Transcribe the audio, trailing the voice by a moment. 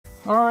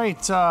All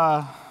right,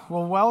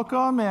 well,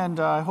 welcome, and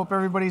I hope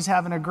everybody's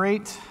having a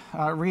great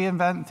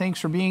reInvent.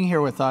 Thanks for being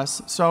here with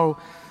us. So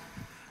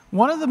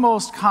one of the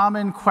most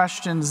common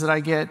questions that I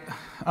get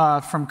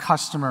from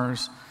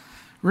customers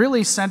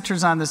really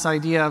centers on this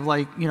idea of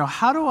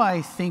how do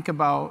I think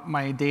about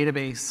my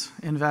database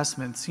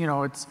investments?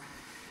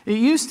 It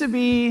used to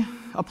be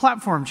a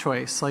platform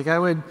choice. I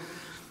would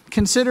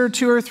consider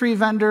 2 or 3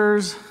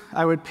 vendors.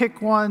 I would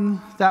pick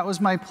one. That was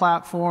my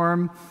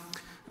platform.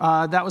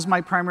 That was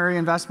my primary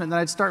investment. Then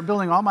I'd start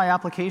building all my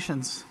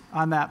applications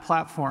on that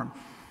platform.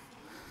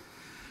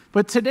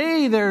 But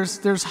today,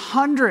 there's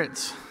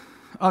hundreds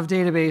of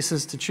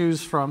databases to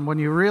choose from when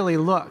you really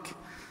look.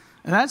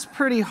 And that's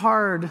pretty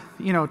hard,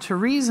 to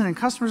reason. And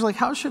customers are like,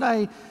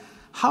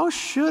 how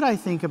should I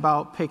think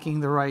about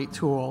picking the right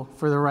tool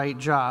for the right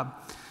job?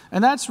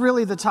 And that's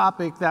really the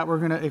topic that we're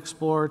going to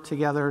explore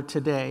together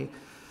today.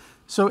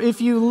 So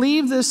if you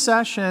leave this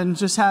session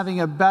just having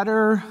a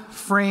better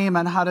frame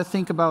on how to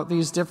think about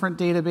these different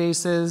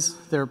databases,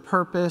 their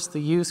purpose, the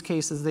use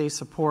cases they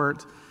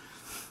support,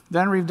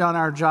 then we've done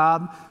our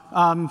job.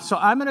 So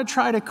I'm going to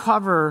try to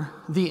cover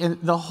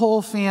the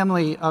whole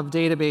family of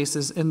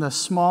databases in the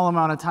small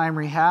amount of time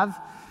we have.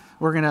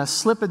 We're going to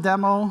slip a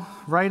demo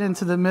right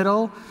into the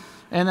middle,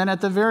 and then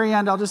at the very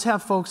end, I'll just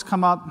have folks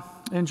come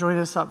up and join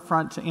us up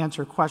front to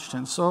answer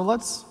questions. So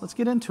let's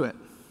get into it.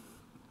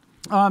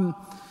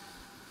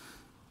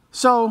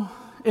 So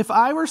if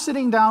I were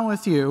sitting down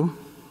with you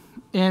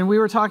and we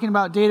were talking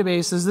about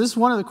databases, this is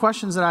one of the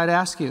questions that I'd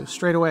ask you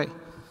straight away.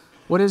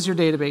 What is your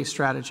database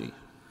strategy?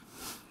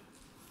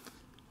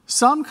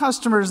 Some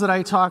customers that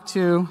I talk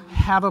to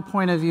have a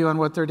point of view on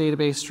what their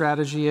database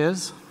strategy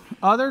is.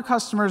 Other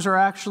customers are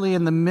actually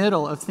in the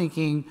middle of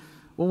thinking,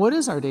 well, what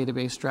is our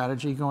database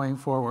strategy going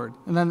forward?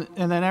 And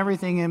then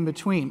everything in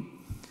between.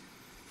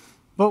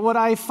 But what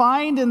I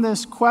find in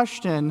this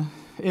question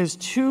is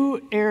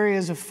 2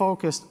 areas of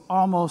focus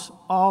almost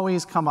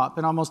always come up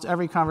in almost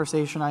every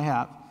conversation I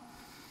have.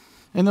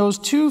 And those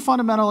 2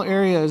 fundamental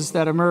areas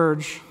that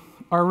emerge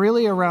are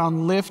really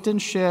around lift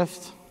and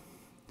shift.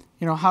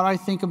 How do I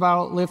think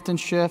about lift and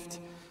shift,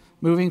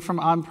 moving from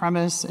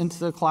on-premise into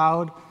the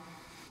cloud?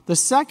 The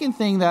second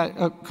thing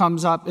that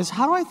comes up is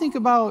how do I think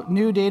about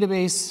new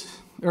database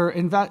or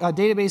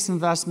database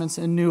investments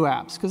in new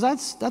apps? Because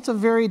that's a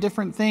very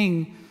different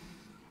thing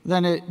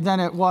than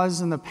it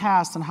was in the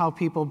past and how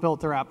people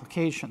built their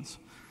applications.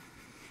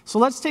 So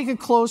let's take a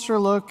closer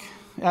look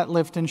at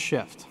lift and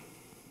shift.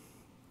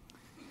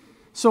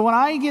 So when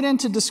I get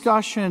into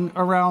discussion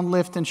around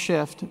lift and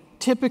shift,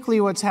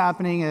 typically what's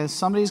happening is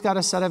somebody's got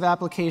a set of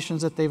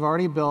applications that they've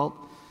already built.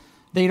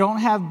 They don't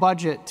have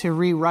budget to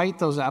rewrite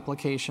those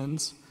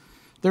applications.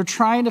 They're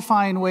trying to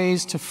find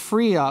ways to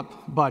free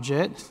up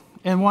budget.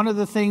 And one of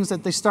the things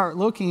that they start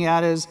looking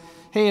at is,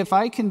 hey, if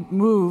I can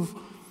move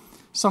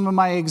some of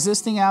my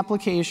existing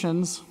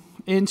applications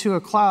into a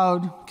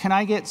cloud, can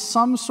I get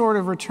some sort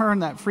of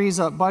return that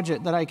frees up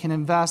budget that I can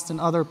invest in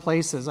other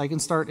places? I can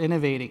start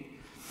innovating.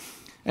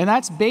 And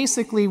that's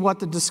basically what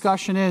the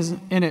discussion is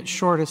in its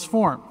shortest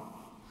form.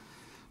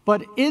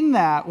 But in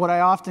that, what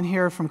I often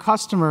hear from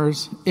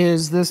customers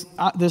is this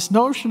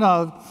notion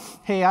of,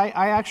 hey,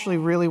 I actually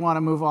really want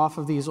to move off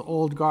of these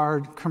old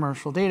guard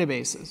commercial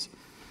databases.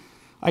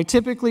 I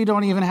typically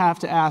don't even have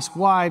to ask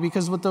why,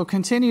 because what they'll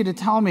continue to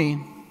tell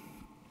me.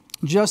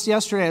 Just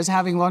yesterday, I was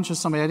having lunch with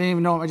somebody. I didn't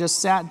even know him. I just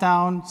sat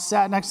down,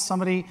 sat next to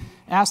somebody,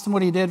 asked him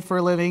what he did for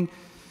a living,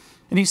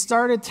 and he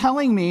started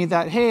telling me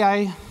that,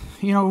 hey,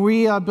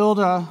 we build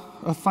a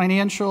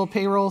financial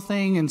payroll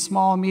thing in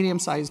small and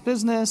medium-sized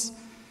business.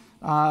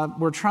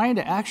 We're trying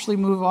to actually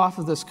move off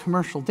of this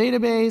commercial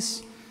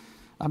database.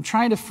 I'm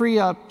trying to free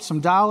up some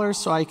dollars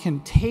so I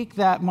can take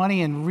that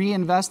money and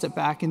reinvest it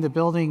back into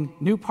building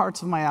new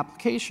parts of my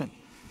application.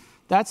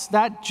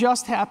 That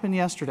just happened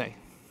yesterday.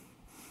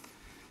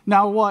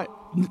 Now, what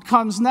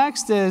comes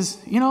next is,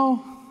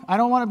 I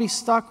don't want to be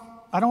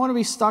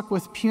stuck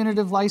with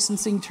punitive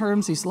licensing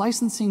terms. These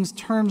licensing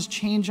terms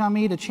change on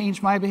me to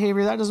change my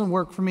behavior. That doesn't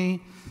work for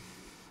me.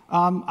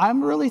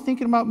 I'm really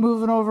thinking about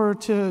moving over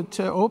to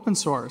open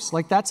source.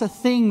 That's a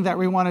thing that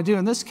we want to do.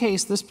 In this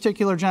case, this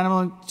particular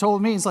gentleman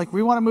told me,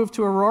 we want to move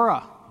to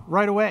Aurora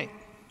right away.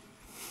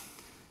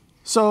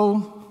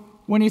 So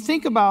when you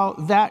think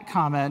about that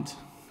comment,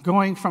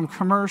 going from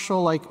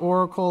commercial like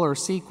Oracle or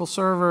SQL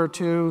Server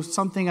to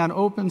something on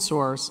open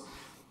source,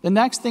 the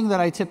next thing that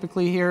I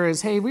typically hear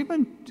is, hey, we've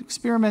been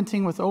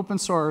experimenting with open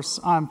source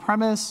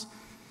on-premise.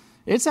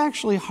 It's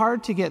actually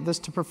hard to get this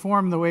to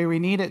perform the way we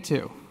need it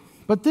to.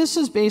 But this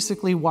is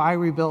basically why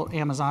we built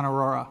Amazon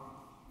Aurora.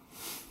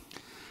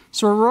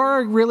 So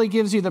Aurora really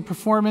gives you the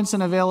performance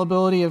and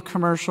availability of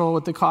commercial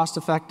with the cost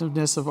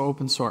effectiveness of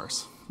open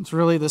source. It's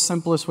really the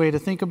simplest way to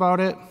think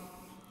about it.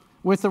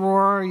 With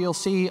Aurora, you'll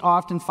see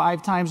often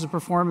 5 times the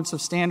performance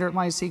of standard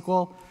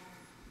MySQL,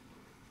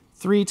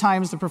 3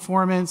 times the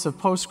performance of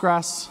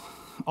Postgres,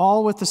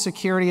 all with the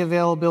security,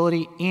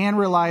 availability, and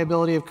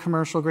reliability of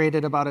commercial grade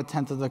at about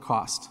 1/10 of the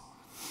cost.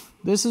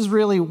 This is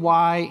really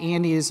why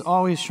Andy is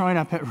always showing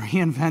up at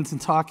reInvent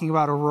and talking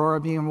about Aurora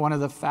being one of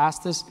the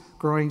fastest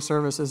growing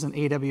services in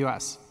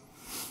AWS.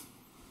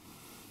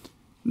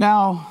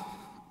 Now,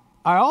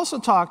 I also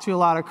talk to a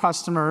lot of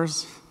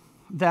customers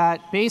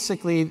that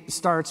basically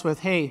starts with,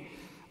 hey,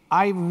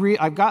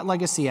 I've got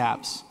legacy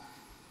apps.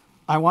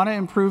 I want to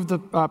improve the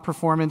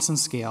performance and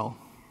scale.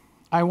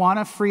 I want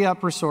to free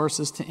up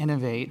resources to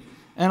innovate.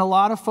 And a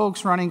lot of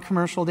folks running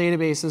commercial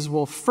databases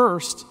will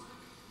first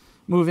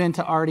move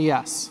into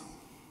RDS.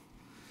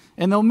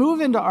 And they'll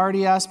move into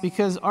RDS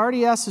because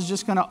RDS is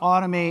just going to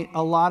automate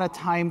a lot of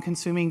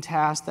time-consuming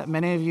tasks that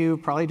many of you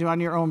probably do on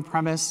your own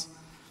premise.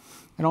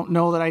 I don't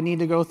know that I need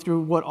to go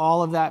through what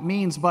all of that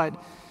means,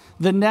 but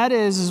the net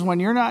is when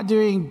you're not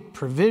doing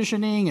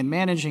provisioning and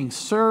managing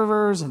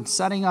servers and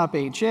setting up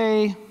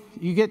HA,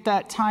 you get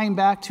that time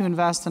back to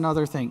invest in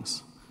other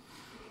things.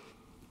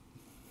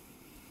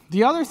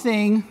 The other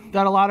thing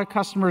that a lot of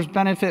customers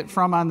benefit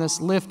from on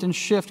this lift and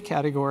shift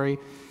category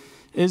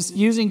is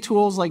using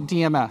tools like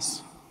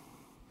DMS.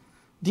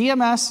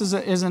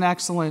 DMS is an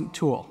excellent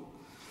tool.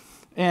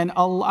 And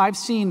I've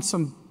seen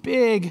some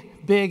big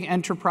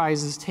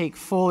enterprises take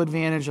full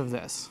advantage of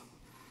this.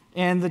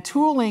 And the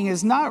tooling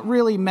is not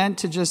really meant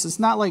to just, it's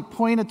not like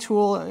point a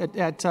tool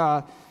at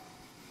a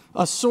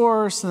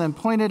source and then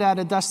point it at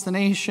a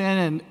destination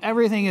and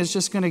everything is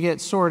just going to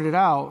get sorted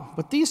out.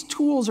 But these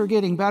tools are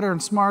getting better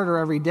and smarter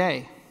every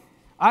day.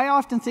 I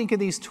often think of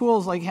these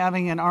tools like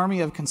having an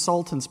army of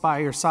consultants by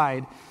your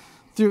side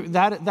through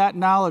that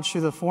knowledge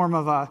through the form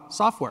of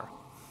software.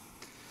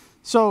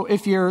 So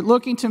if you're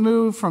looking to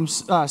move from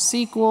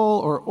SQL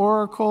or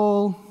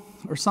Oracle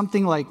or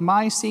something like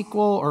MySQL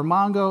or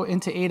Mongo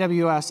into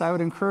AWS, I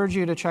would encourage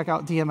you to check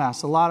out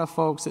DMS. A lot of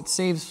folks, it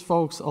saves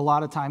folks a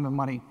lot of time and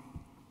money.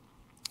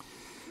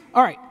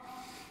 All right,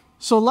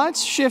 so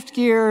let's shift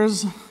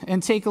gears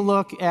and take a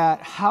look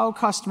at how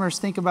customers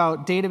think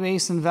about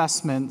database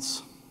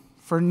investments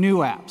for new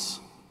apps.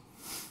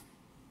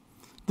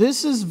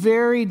 This is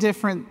very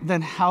different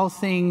than how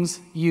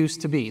things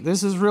used to be.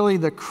 This is really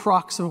the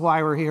crux of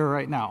why we're here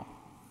right now.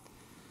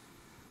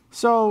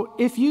 So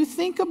if you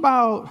think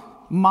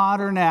about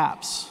modern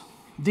apps,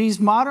 these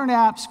modern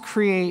apps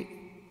create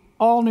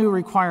all new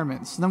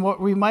requirements than what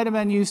we might have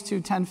been used to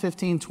 10,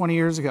 15, 20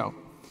 years ago.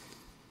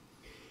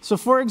 So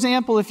for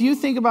example, if you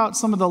think about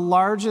some of the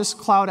largest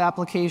cloud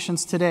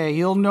applications today,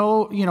 you'll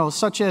know,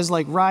 such as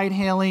like ride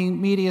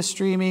hailing, media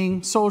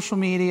streaming, social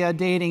media,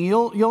 dating,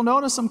 you'll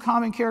notice some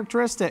common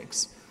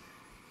characteristics.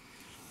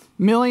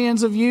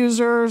 Millions of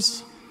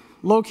users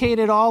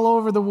located all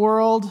over the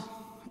world.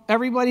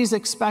 Everybody's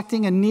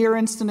expecting a near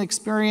instant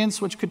experience,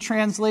 which could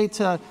translate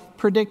to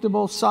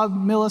predictable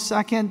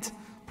sub-millisecond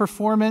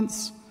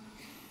performance.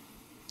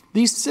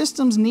 These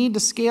systems need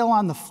to scale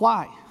on the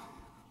fly.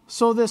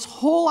 So this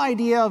whole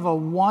idea of a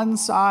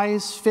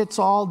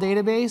one-size-fits-all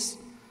database,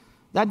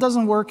 that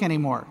doesn't work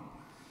anymore.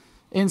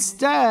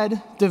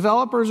 Instead,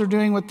 developers are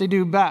doing what they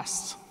do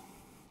best.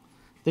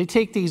 They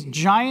take these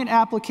giant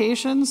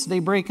applications, they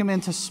break them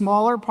into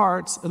smaller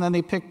parts, and then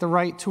they pick the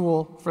right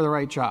tool for the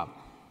right job.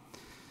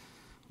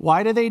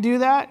 Why do they do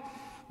that?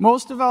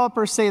 Most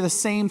developers say the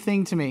same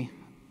thing to me.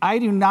 I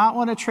do not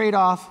want to trade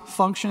off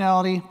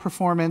functionality,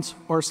 performance,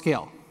 or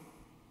scale.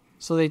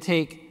 So they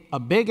take a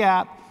big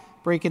app,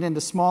 break it into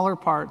smaller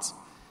parts,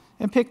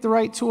 and pick the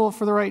right tool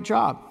for the right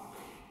job.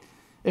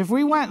 If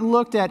we went and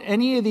looked at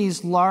any of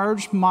these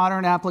large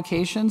modern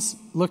applications,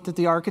 looked at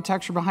the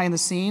architecture behind the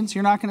scenes,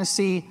 you're not going to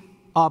see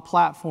a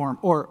platform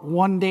or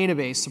one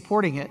database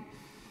supporting it.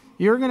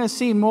 You're going to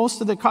see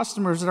most of the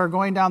customers that are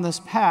going down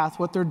this path,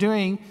 what they're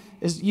doing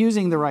is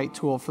using the right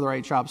tool for the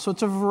right job. So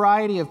it's a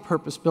variety of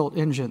purpose-built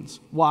engines.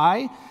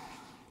 Why?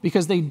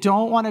 Because they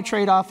don't want to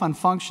trade off on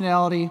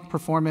functionality,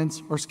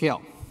 performance, or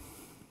scale.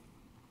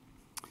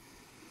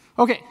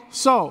 Okay,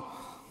 so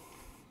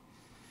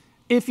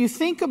if you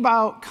think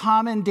about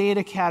common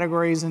data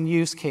categories and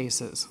use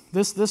cases,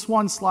 this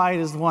one slide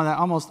is the one that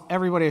almost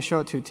everybody I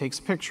show it to takes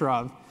a picture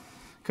of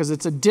because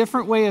it's a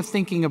different way of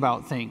thinking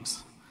about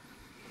things.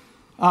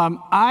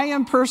 I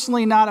am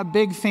personally not a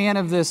big fan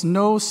of this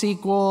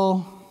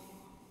NoSQL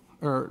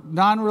or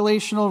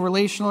non-relational,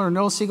 relational, or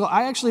NoSQL.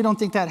 I actually don't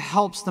think that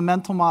helps the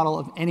mental model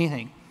of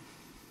anything.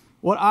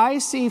 What I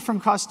see from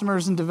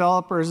customers and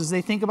developers is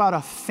they think about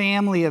a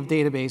family of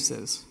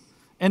databases.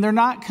 And they're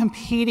not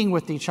competing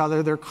with each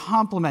other, they're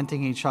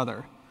complementing each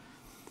other.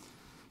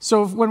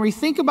 So when we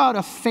think about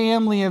a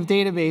family of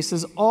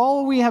databases,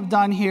 all we have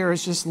done here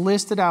is just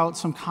listed out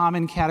some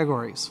common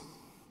categories,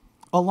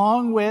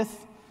 along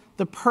with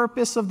the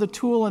purpose of the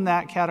tool in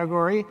that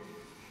category,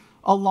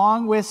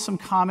 along with some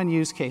common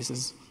use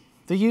cases.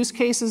 The use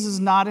cases is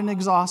not an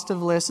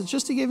exhaustive list, it's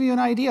just to give you an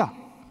idea.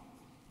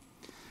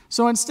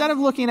 So instead of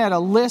looking at a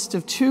list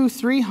of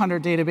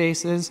 200-300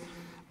 databases,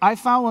 I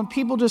found when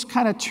people just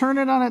kind of turn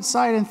it on its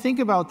side and think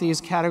about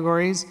these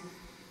categories,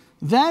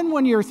 then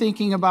when you're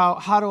thinking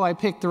about how do I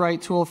pick the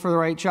right tool for the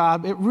right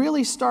job, it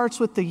really starts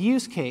with the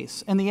use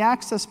case and the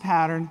access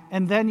pattern,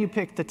 and then you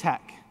pick the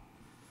tech.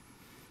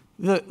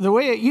 The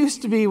way it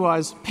used to be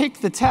was pick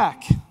the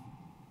tech,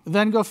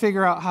 then go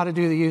figure out how to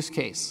do the use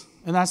case.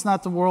 And that's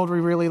not the world we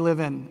really live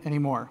in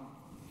anymore.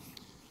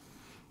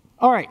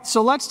 All right,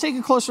 so let's take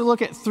a closer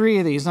look at 3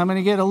 of these. I'm going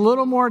to get a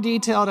little more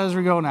detailed as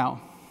we go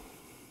now.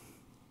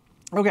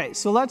 Okay,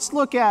 so let's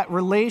look at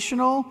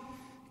relational,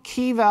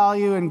 key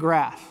value, and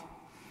graph.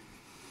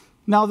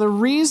 Now, the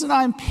reason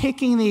I'm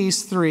picking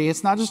these 3,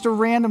 it's not just a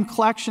random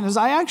collection, is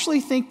I actually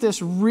think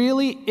this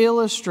really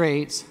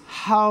illustrates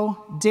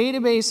how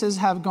databases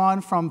have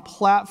gone from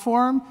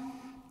platform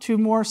to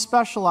more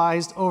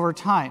specialized over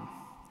time.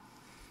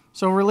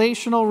 So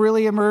relational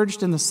really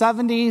emerged in the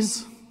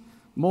 70s.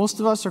 Most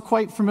of us are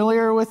quite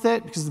familiar with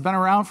it because it's been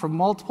around for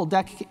multiple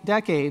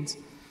decades.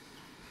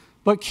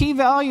 But key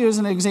value is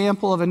an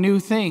example of a new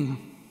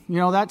thing. You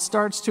know, that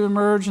starts to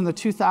emerge in the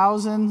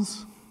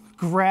 2000s.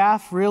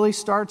 Graph really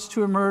starts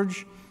to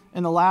emerge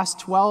in the last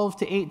 12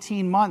 to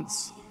 18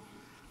 months.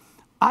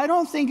 I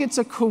don't think it's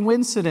a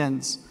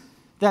coincidence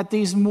that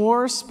these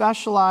more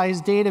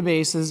specialized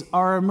databases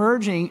are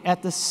emerging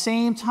at the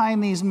same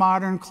time these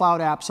modern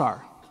cloud apps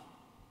are.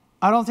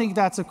 I don't think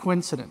that's a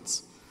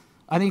coincidence.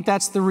 I think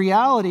that's the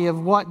reality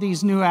of what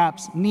these new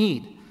apps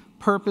need,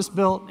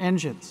 purpose-built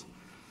engines.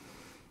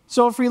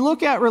 So if we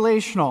look at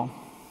relational,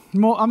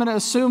 I'm going to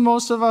assume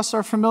most of us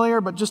are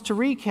familiar, but just to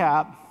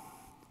recap,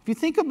 if you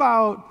think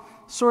about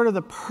sort of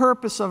the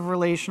purpose of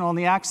relational and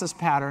the access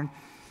pattern,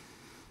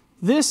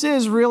 this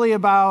is really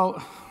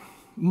about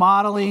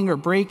modeling or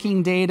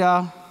breaking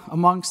data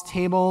amongst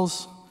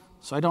tables,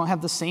 so I don't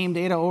have the same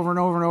data over and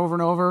over and over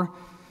and over.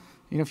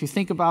 You know, if you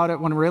think about it,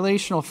 when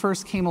relational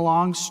first came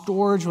along,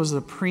 storage was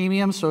the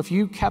premium. So if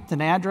you kept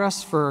an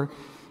address for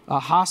a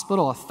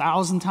hospital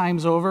 1,000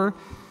 times over,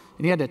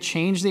 and you had to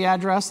change the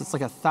address, it's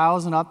like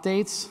 1,000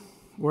 updates.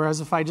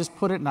 Whereas if I just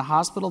put it in a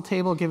hospital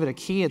table, give it a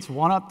key, it's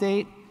 1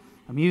 update.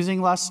 I'm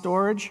using less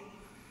storage.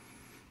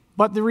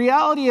 But the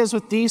reality is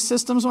with these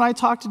systems, when I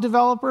talk to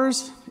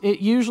developers, it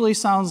usually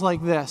sounds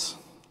like this.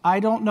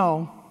 I don't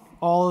know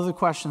all of the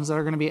questions that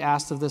are going to be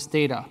asked of this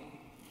data.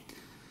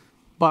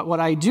 But what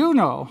I do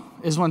know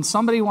is when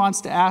somebody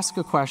wants to ask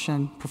a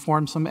question,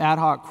 perform some ad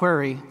hoc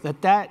query,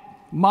 that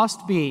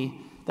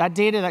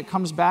data that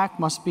comes back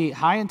must be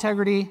high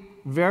integrity,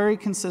 very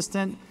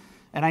consistent,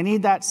 and I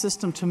need that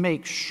system to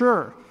make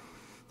sure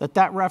that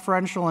that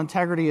referential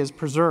integrity is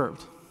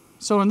preserved.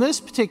 So in this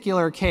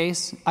particular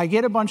case, I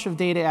get a bunch of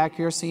data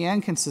accuracy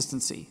and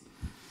consistency.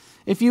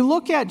 If you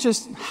look at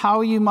just how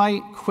you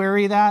might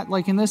query that,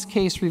 like in this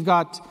case, we've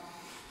got,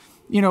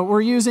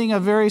 we're using a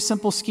very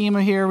simple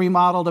schema here. We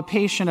modeled a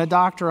patient, a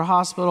doctor, a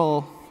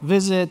hospital,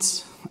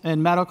 visits,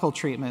 and medical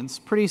treatments.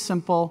 Pretty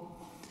simple.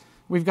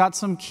 We've got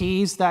some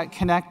keys that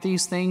connect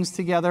these things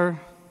together.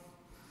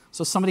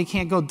 So somebody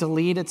can't go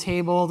delete a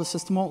table. The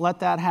system won't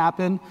let that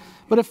happen.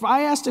 But if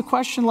I asked a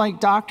question like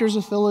doctors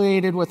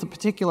affiliated with a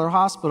particular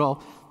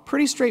hospital,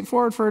 pretty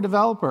straightforward for a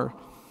developer.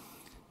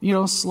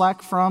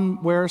 Select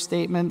from where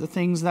statement, the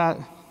things that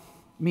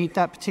meet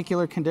that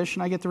particular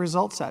condition, I get the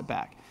result set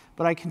back.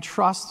 But I can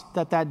trust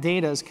that that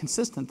data is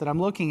consistent that I'm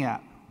looking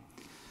at.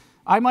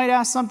 I might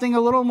ask something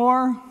a little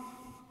more.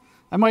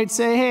 I might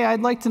say, hey,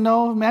 I'd like to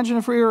know, imagine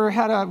if we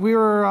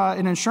were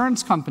an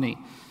insurance company,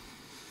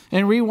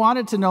 and we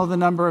wanted to know the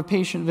number of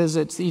patient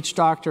visits each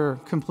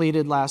doctor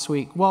completed last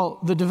week. Well,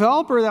 the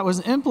developer that was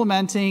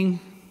implementing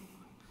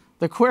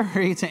the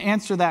query to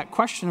answer that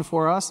question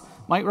for us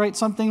might write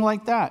something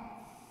like that.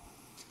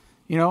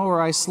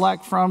 Where I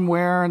select from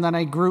where and then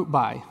I group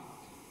by.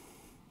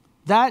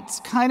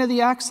 That's kind of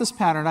the access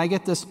pattern. I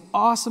get this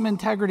awesome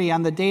integrity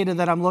on the data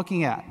that I'm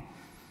looking at.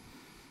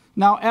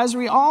 Now, as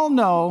we all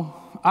know,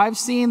 I've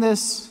seen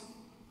this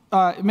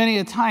many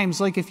a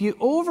times. Like if you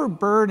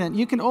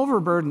you can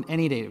overburden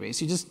any database.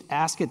 You just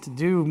ask it to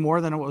do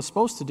more than it was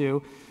supposed to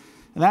do,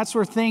 and that's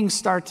where things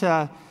start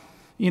to,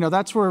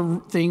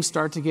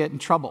 get in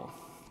trouble.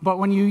 But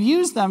when you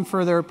use them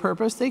for their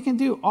purpose, they can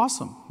do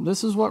awesome.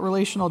 This is what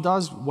relational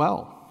does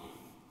well.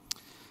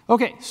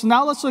 Okay, so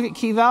now let's look at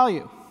key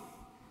value.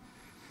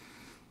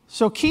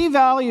 So key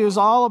value is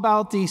all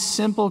about these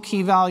simple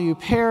key value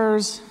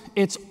pairs.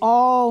 It's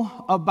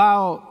all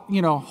about,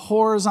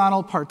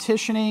 horizontal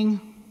partitioning.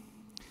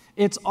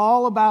 It's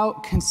all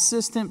about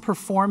consistent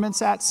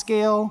performance at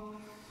scale.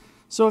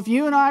 So if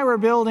you and I were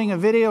building a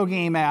video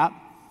game app,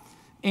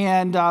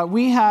 and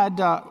we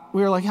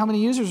were like, how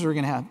many users are we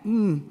going to have?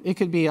 It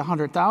could be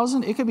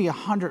 100,000, it could be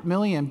 100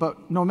 million,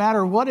 but no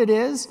matter what it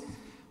is,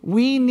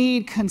 we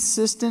need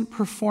consistent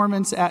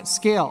performance at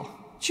scale.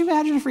 Could you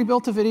imagine if we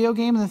built a video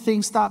game and the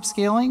thing stopped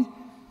scaling?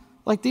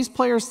 Like these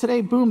players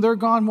today, boom, they're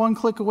gone, one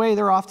click away,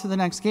 they're off to the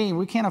next game.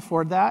 We can't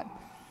afford that.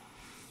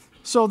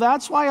 So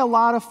that's why a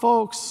lot of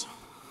folks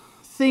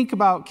think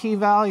about key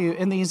value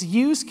in these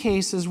use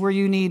cases where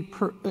you need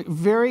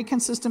very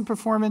consistent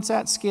performance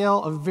at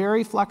scale, a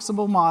very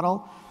flexible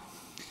model.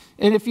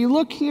 And if you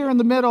look here in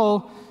the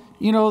middle,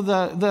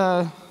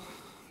 the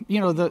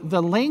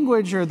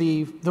language or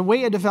the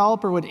way a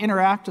developer would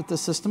interact with the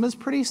system is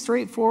pretty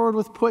straightforward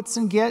with puts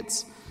and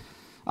gets.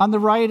 On the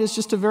right is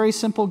just a very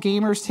simple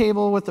gamers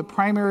table with a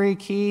primary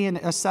key and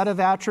a set of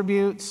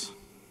attributes.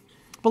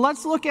 But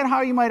let's look at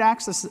how you might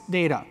access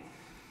data.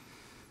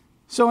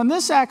 So in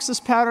this access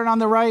pattern on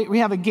the right, we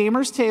have a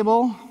gamers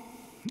table.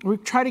 We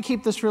try to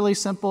keep this really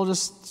simple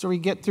just so we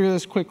get through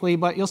this quickly,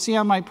 but you'll see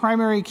on my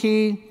primary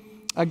key,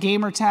 a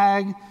gamer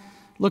tag,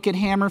 look at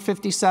hammer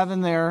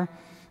 57 there,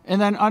 and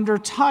then under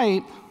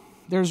type,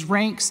 there's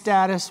rank,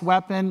 status,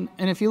 weapon,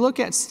 and if you look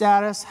at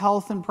status,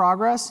 health, and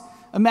progress,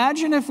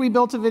 imagine if we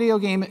built a video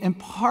game and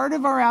part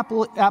of our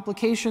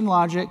application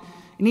logic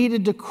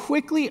needed to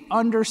quickly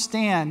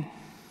understand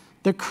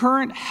the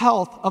current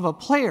health of a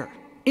player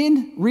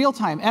in real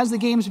time as the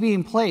game's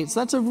being played. So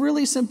that's a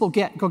really simple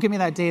get. Go give me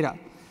that data.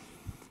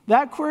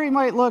 That query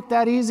might look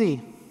that easy,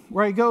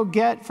 where I go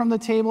get from the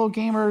table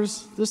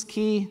gamers, this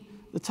key,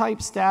 the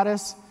type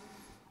status,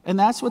 and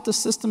that's what the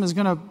system is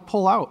going to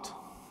pull out.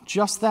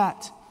 Just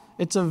that.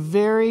 It's a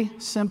very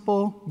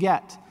simple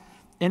get,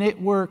 and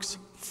it works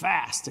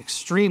fast,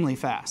 extremely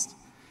fast.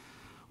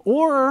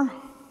 Or,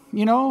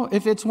 you know,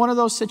 if it's one of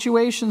those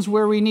situations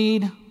where we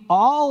need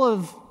all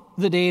of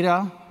the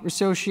data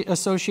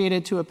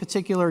associated to a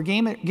particular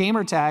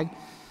gamer tag,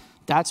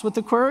 that's what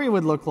the query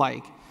would look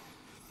like.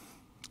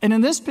 And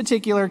in this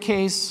particular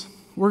case,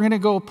 we're going to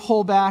go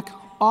pull back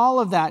all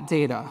of that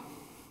data.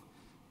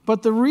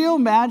 But the real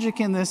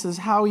magic in this is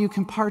how you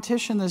can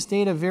partition this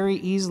data very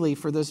easily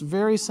for this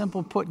very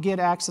simple put-get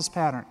access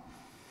pattern.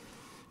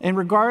 And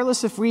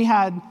regardless if we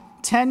had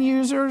 10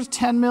 users,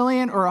 10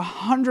 million, or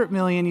 100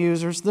 million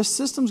users, the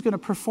system's going to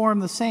perform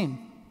the same.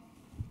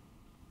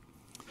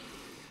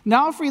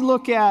 Now if we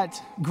look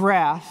at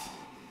graph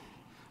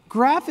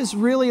is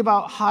really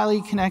about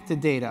highly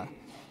connected data,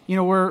 you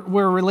know,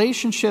 where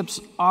relationships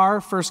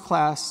are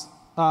first-class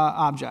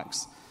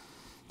objects.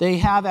 They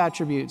have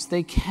attributes.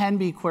 They can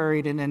be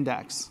queried and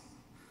indexed.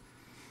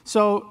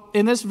 So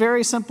in this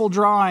very simple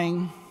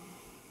drawing,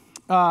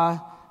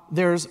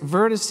 there's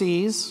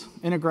vertices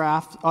in a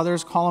graph.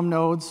 Others call them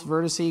nodes,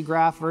 vertice,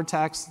 graph,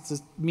 vertex.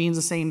 It means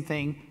the same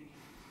thing.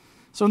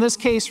 So in this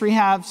case, we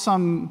have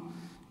some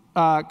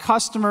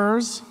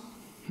customers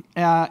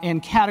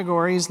and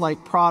categories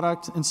like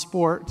product and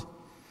sport.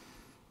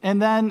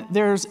 And then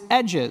there's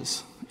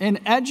edges. And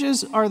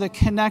edges are the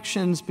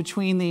connections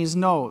between these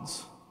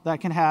nodes that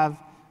can have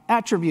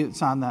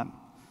attributes on them.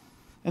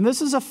 And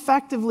this is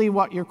effectively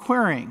what you're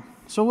querying.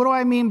 So what do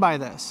I mean by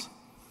this?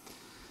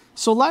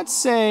 So let's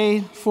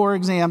say, for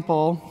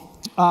example,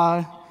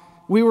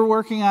 we were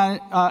working on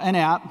an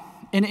app,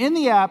 and in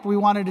the app, we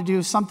wanted to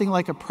do something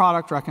like a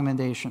product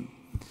recommendation.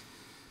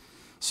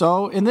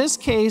 So in this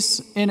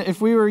case, if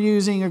we were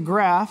using a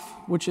graph,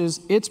 which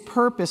is its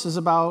purpose is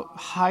about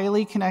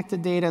highly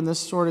connected data in this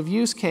sort of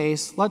use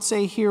case, let's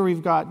say here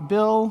we've got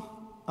Bill,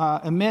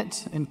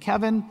 Amit, and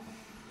Kevin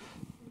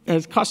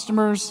as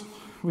customers.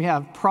 We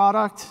have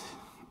product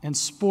and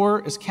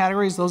sport as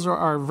categories. Those are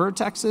our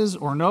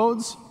vertexes or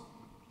nodes.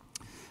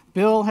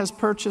 Bill has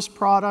purchased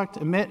product.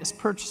 Amit has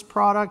purchased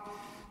product.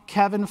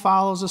 Kevin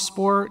follows a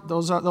sport.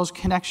 Those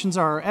connections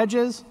are our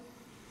edges.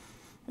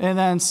 And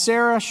then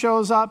Sarah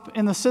shows up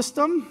in the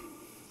system.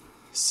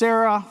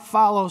 Sarah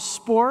follows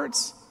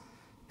sports.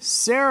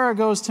 Sarah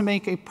goes to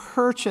make a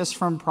purchase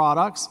from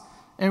products.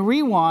 And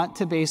we want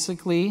to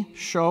basically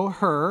show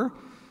her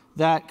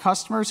that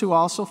customers who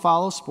also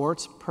follow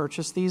sports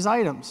purchase these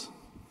items.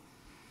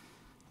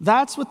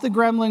 That's what the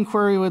gremlin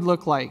query would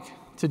look like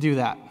to do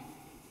that.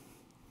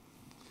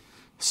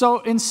 So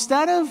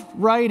instead of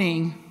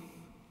writing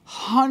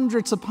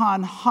hundreds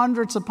upon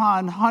hundreds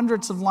upon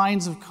hundreds of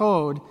lines of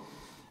code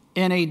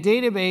in a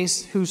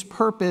database whose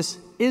purpose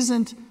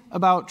isn't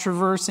about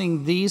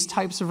traversing these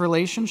types of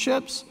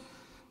relationships,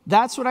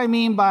 that's what I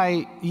mean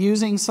by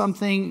using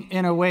something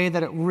in a way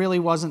that it really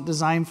wasn't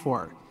designed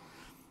for.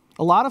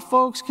 A lot of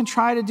folks can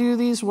try to do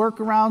these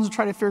workarounds and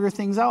try to figure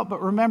things out,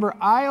 but remember,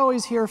 I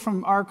always hear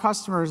from our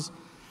customers,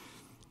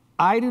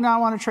 I do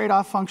not want to trade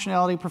off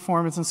functionality,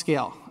 performance, and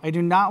scale. I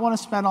do not want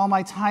to spend all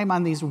my time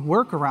on these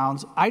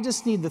workarounds. I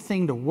just need the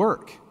thing to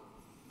work.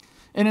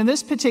 And in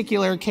this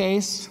particular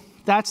case,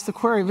 that's the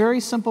query, very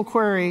simple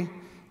query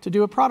to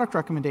do a product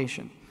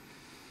recommendation.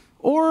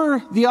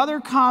 Or the other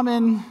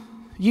common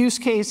use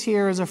case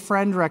here is a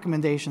friend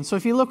recommendation. So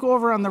if you look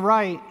over on the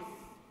right,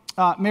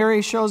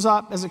 Mary shows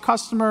up as a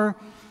customer.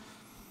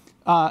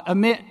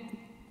 Amit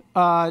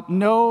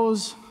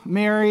knows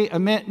Mary.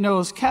 Amit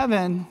knows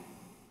Kevin.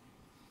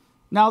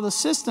 Now the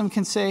system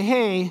can say,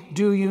 hey,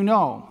 do you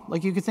know?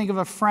 Like you could think of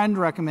a friend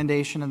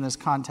recommendation in this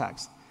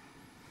context.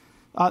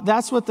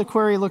 That's what the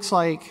query looks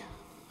like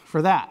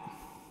for that.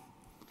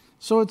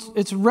 So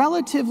it's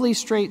relatively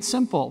straight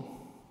simple.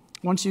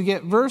 Once you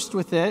get versed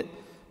with it,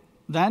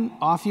 then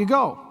off you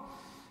go.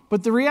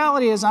 But the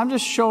reality is I'm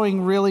just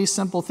showing really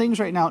simple things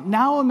right now.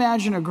 Now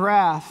imagine a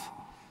graph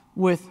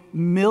with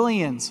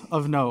millions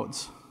of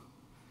nodes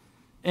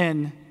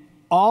and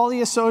all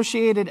the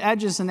associated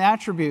edges and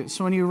attributes.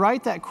 So when you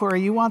write that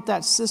query, you want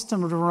that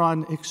system to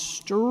run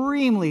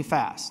extremely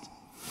fast.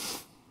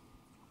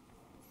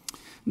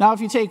 Now, if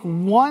you take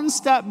one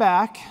step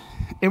back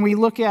and we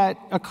look at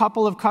a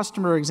couple of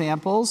customer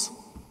examples,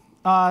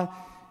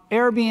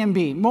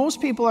 Airbnb. Most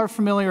people are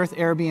familiar with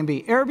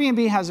Airbnb.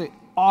 Airbnb has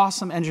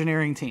awesome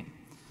engineering team.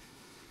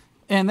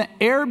 And the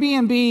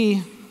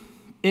Airbnb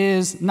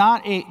is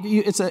not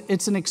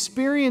it's an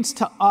experience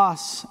to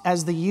us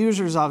as the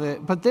users of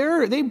it, but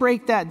they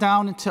break that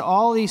down into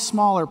all these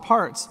smaller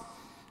parts,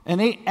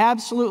 and they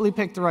absolutely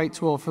pick the right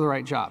tool for the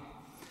right job.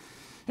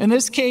 In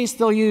this case,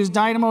 they'll use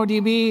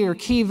DynamoDB or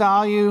key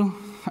value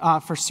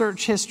for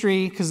search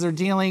history because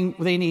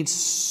they need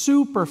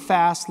super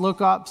fast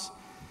lookups.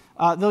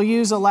 They'll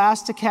use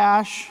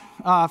Elasticache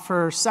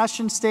for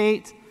session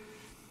state,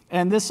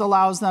 and this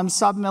allows them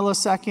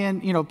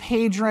sub-millisecond,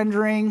 page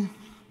rendering.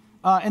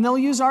 And they'll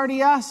use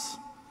RDS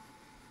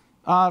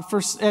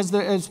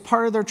as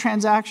part of their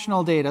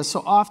transactional data.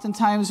 So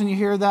oftentimes when you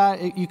hear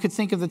that, you could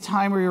think of the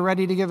time where you're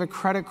ready to give a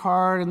credit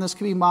card, and this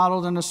could be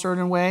modeled in a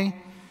certain way.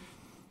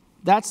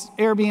 That's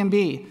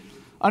Airbnb.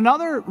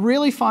 Another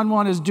really fun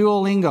one is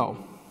Duolingo.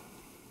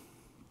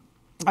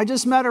 I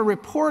just met a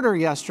reporter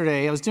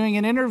yesterday. I was doing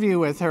an interview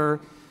with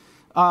her.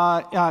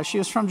 She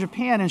was from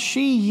Japan, and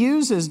she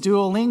uses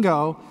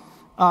Duolingo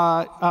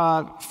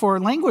for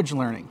language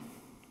learning.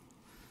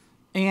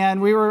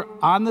 And we were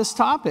on this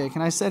topic,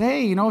 and I said,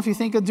 hey, if you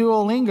think of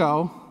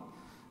Duolingo,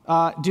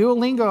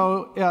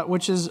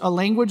 which is a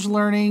language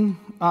learning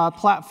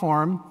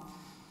platform,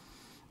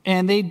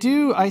 and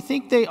I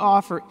think they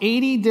offer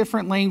 80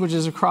 different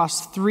languages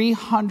across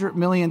 300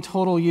 million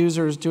total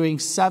users doing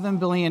 7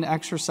 billion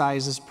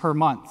exercises per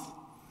month.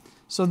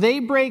 So they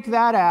break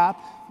that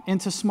app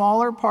into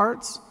smaller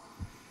parts.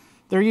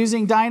 They're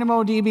using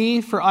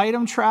DynamoDB for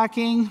item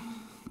tracking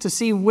to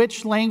see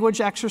which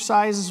language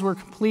exercises were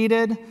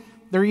completed.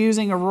 They're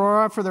using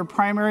Aurora for their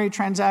primary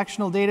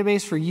transactional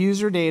database for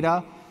user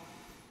data.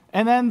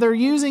 And then they're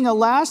using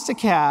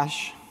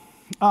Elasticache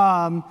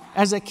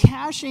as a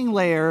caching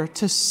layer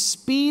to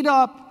speed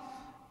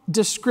up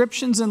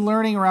descriptions and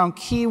learning around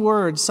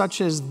keywords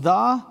such as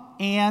the,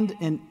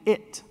 and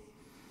it.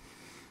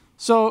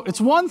 So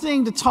it's one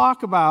thing to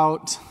talk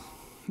about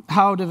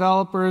how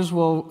developers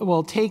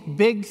will take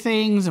big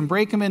things and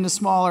break them into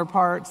smaller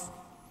parts,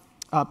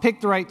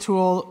 pick the right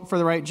tool for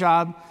the right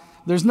job.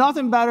 There's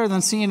nothing better than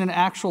seeing an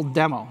actual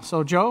demo.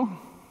 So Joe?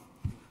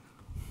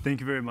 Thank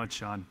you very much,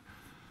 Shawn.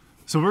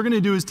 So what we're going to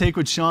do is take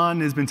what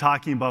Shawn has been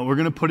talking about, we're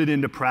going to put it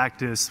into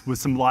practice with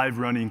some live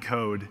running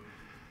code.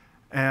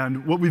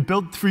 And what we've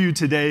built for you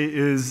today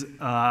is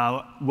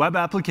a web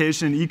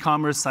application,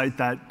 e-commerce site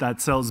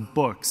that sells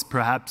books.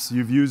 Perhaps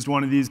you've used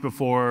one of these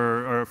before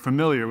or are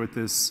familiar with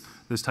this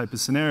type of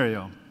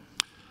scenario.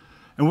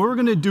 And what we're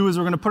going to do is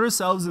we're going to put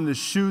ourselves in the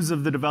shoes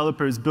of the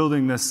developers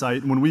building this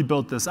site when we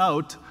built this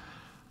out.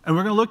 And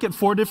we're going to look at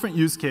 4 different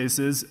use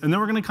cases, and then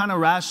we're going to kind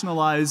of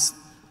rationalize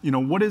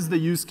what is the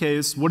use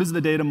case, what is the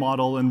data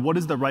model, and what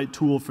is the right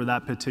tool for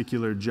that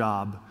particular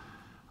job.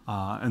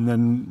 And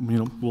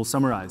then we'll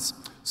summarize.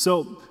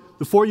 So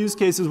the 4 use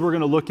cases we're going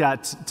to look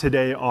at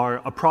today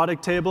are a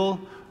product table,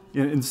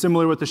 and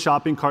similar with the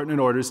shopping cart and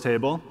orders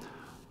table.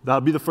 That'll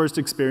be the first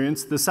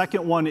experience. The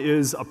second one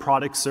is a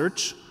product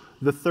search.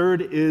 The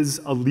third is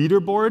a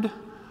leaderboard.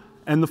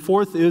 And the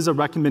fourth is a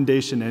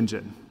recommendation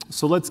engine.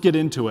 So let's get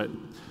into it.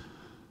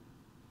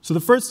 So the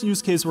first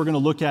use case we're going to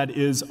look at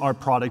is our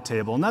product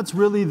table. And that's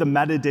really the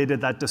metadata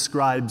that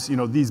describes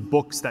these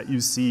books that you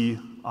see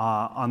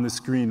on the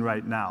screen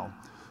right now.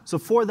 So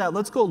for that,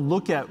 let's go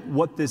look at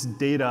what this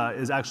data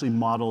is actually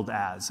modeled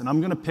as. And I'm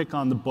going to pick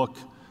on the book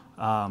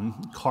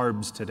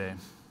Carbs today.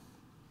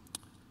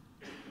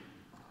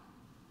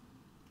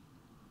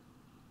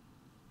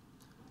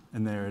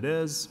 And there it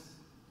is.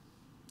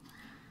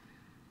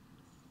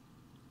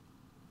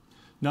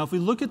 Now, if we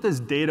look at this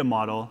data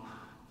model,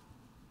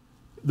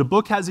 the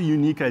book has a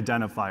unique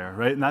identifier,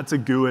 right? And that's a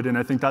GUID, and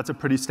I think that's a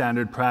pretty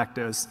standard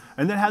practice.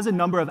 And it has a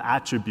number of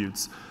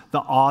attributes: the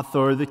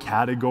author, the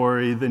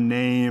category, the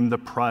name, the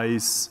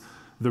price,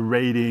 the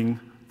rating,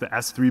 the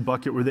S3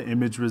 bucket where the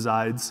image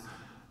resides.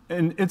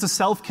 And it's a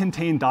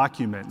self-contained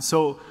document.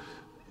 So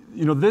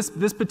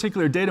this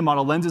particular data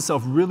model lends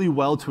itself really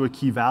well to a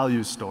key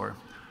value store.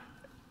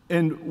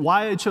 And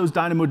why I chose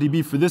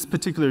DynamoDB for this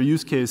particular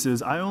use case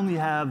is I only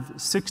have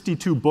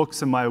 62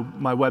 books in my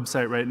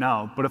website right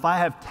now. But if I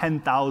have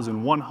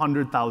 10,000,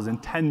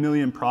 100,000, 10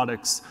 million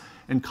products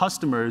and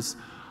customers,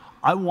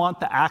 I want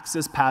the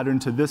access pattern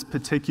to this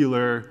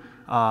particular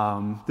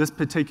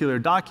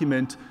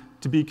document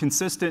to be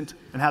consistent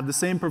and have the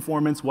same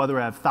performance whether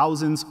I have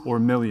thousands or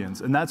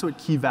millions. And that's what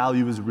key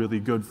value is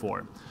really good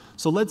for.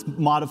 So let's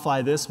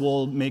modify this.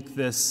 We'll make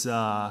this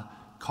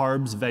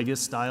Carbs Vegas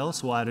style,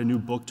 so we'll add a new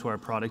book to our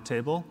product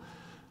table.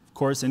 Of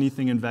course,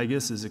 anything in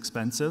Vegas is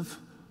expensive,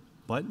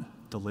 but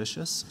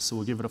delicious, so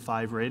we'll give it a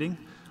 5 rating.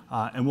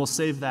 And we'll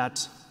save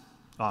that.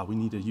 We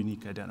need a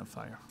unique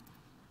identifier.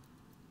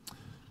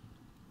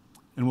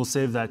 And we'll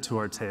save that to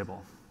our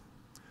table.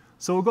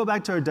 So we'll go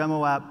back to our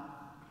demo app.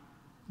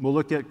 We'll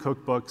look at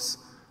cookbooks,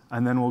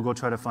 and then we'll go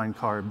try to find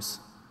Carbs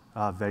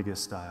Vegas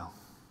style.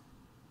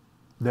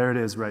 There it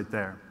is right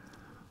there.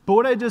 But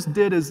what I just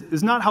did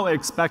is not how I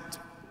expect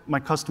my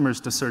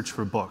customers to search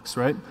for books,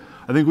 right?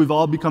 I think we've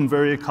all become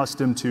very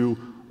accustomed to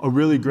a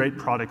really great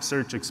product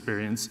search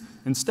experience.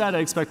 Instead, I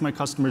expect my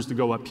customers to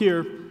go up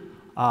here,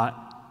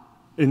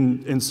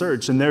 in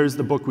search. And there's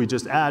the book we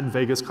just add,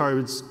 Vegas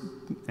cards,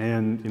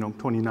 and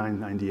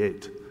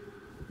 $29.98.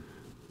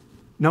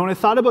 Now, when I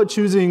thought about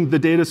choosing the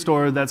data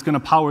store that's going to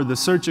power the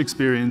search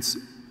experience,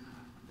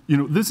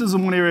 this is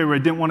one area where I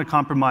didn't want to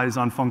compromise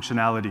on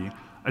functionality.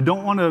 I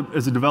don't want to,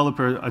 as a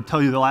developer, I tell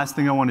you the last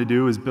thing I want to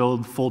do is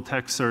build full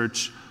text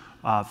search,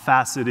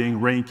 faceting,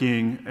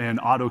 ranking, and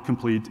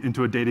autocomplete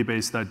into a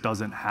database that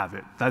doesn't have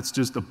it. That's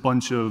just a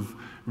bunch of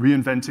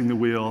reinventing the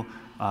wheel,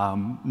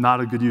 not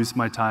a good use of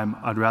my time.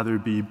 I'd rather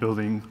be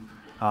building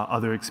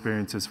other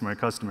experiences for my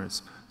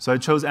customers. So I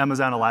chose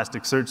Amazon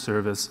Elasticsearch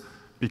Service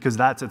because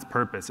that's its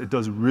purpose. It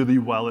does really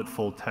well at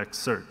full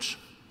text search.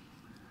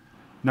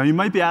 Now you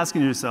might be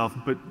asking yourself,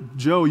 but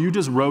Joe, you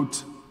just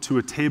wrote to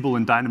a table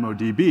in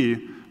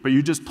DynamoDB, but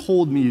you just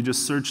told me you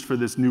just searched for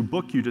this new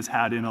book you just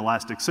had in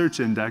Elasticsearch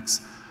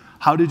Index.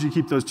 How did you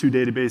keep those two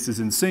databases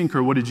in sync,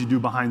 or what did you do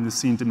behind the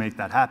scene to make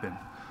that happen?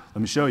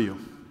 Let me show you.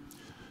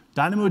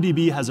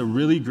 DynamoDB has a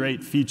really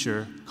great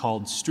feature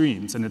called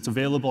streams, and it's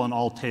available on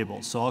all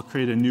tables. So I'll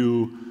create a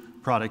new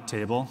product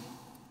table.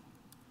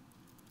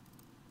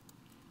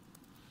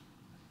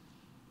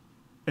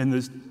 And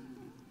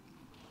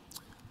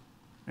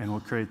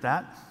we'll create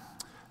that.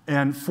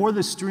 And for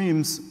the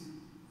streams,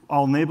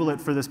 I'll enable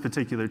it for this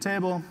particular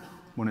table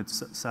when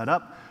it's set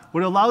up.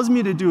 What it allows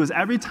me to do is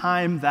every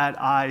time that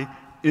I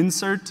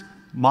insert,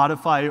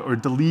 modify, or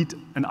delete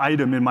an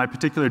item in my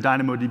particular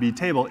DynamoDB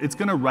table, it's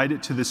going to write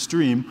it to the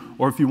stream,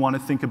 or if you want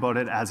to think about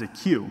it as a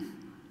queue.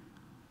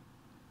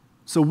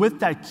 So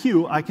with that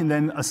queue, I can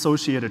then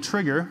associate a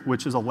trigger,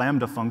 which is a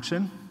Lambda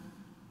function.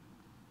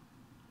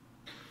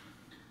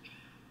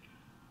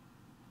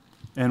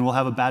 And we'll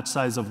have a batch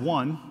size of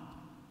 1.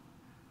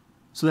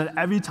 So that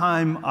every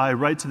time I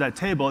write to that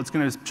table, it's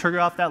going to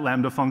trigger off that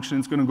Lambda function.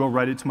 It's going to go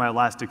write it to my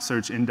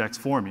Elasticsearch index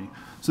for me.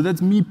 So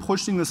that's me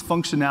pushing this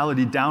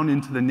functionality down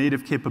into the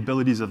native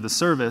capabilities of the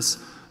service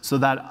so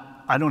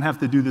that I don't have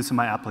to do this in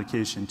my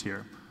application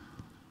tier.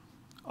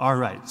 All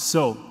right,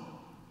 so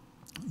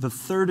the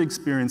third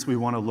experience we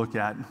want to look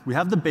at, we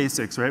have the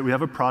basics, right? We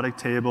have a product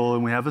table,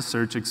 and we have a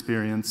search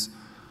experience.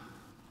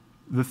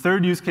 The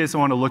third use case I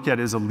want to look at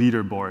is a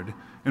leaderboard.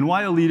 And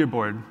why a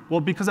leaderboard? Well,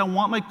 because I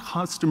want my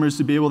customers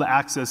to be able to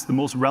access the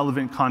most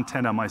relevant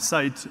content on my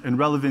site, and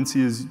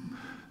relevancy is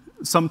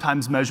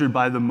sometimes measured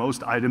by the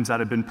most items that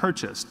have been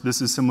purchased.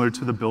 This is similar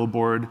to the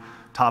Billboard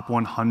Top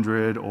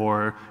 100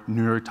 or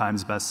New York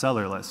Times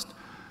bestseller list.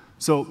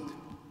 So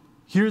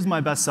here's my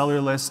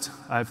bestseller list.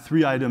 I have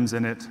 3 items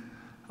in it.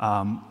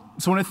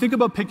 So when I think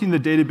about picking the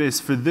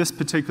database for this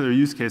particular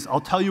use case, I'll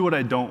tell you what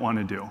I don't want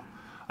to do.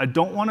 I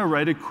don't want to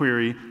write a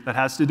query that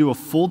has to do a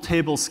full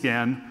table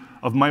scan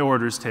of my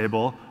orders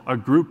table, a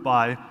group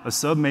by, a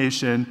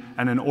summation,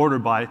 and an order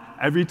by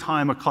every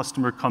time a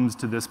customer comes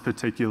to this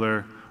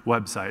particular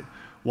website.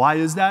 Why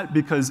is that?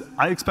 Because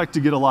I expect to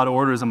get a lot of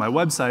orders on my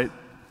website,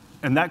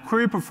 and that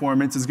query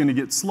performance is going to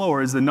get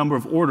slower as the number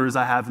of orders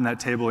I have in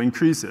that table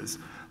increases.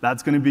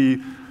 That's going to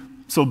be,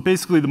 so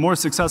basically the more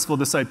successful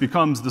the site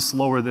becomes, the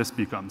slower this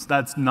becomes.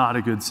 That's not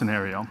a good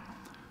scenario.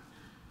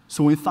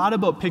 So when we thought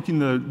about picking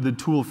the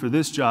tool for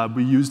this job,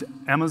 we used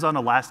Amazon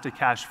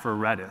Elasticache for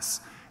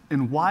Redis.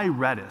 And why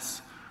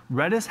Redis?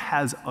 Redis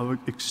has an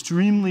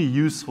extremely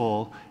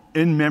useful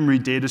in-memory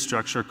data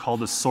structure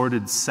called a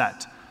sorted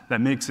set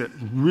that makes it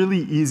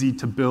really easy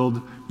to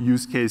build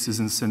use cases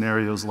and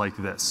scenarios like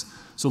this.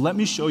 So let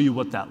me show you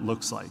what that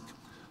looks like.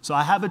 So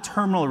I have a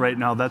terminal right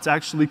now that's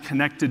actually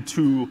connected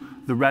to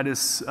the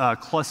Redis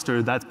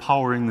cluster that's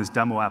powering this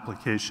demo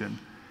application.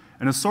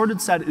 And a sorted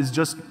set is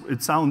just,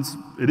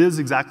 it is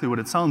exactly what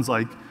it sounds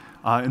like.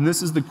 And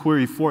this is the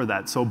query for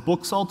that. So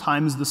books all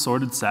times the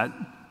sorted set.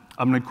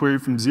 I'm going to query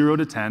from 0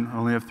 to 10. I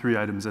only have 3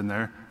 items in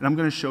there. And I'm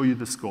going to show you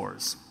the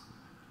scores.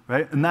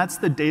 Right? And that's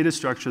the data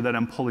structure that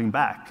I'm pulling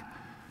back.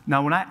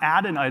 Now, when I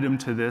add an item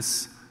to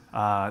this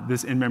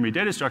in-memory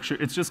data structure,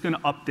 it's just going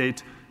to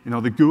update,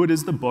 the GUID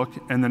is the book,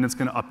 and then it's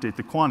going to update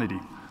the quantity.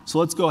 So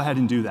let's go ahead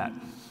and do that.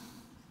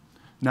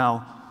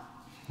 Now,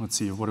 let's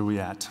see, what are we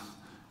at?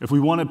 If we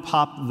want to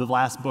pop the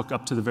last book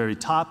up to the very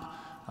top,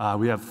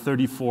 we have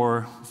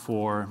 34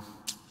 for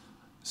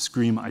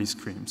Scream Ice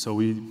Cream. So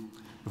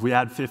if we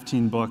add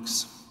 15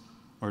 books,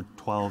 or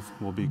 12,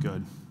 we'll be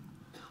good.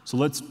 So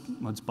let's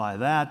buy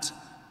that,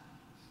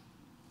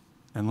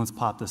 and let's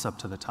pop this up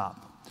to the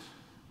top.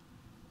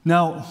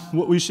 Now,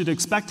 what we should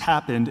expect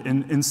happened,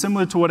 and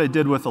similar to what I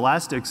did with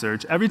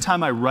Elasticsearch, every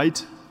time I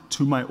write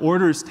to my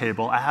orders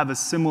table, I have a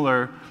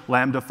similar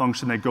Lambda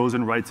function that goes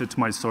and writes it to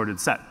my sorted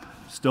set.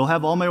 Still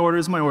have all my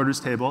orders in my orders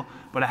table,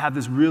 but I have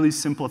this really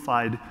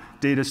simplified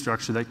data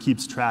structure that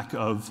keeps track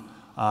of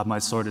my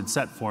sorted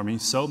set for me.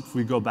 So if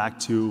we go back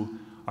to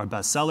our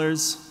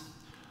bestsellers,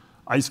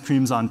 ice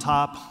cream's on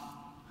top,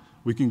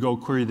 we can go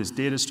query this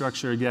data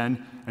structure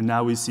again, and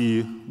now we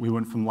see we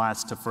went from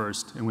last to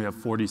first, and we have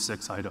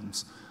 46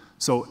 items.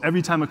 So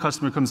every time a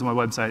customer comes to my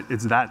website,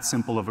 it's that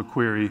simple of a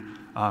query,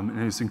 and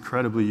it's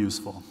incredibly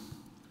useful.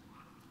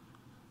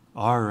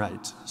 All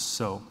right,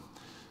 so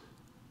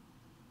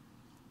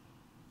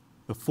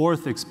the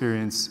fourth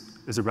experience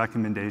is a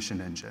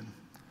recommendation engine.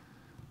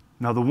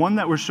 Now, the one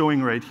that we're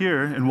showing right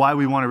here, and why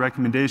we want a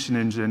recommendation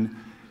engine,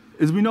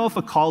 is we know if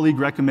a colleague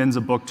recommends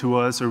a book to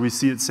us or we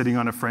see it sitting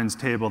on a friend's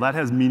table, that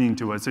has meaning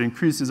to us. It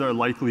increases our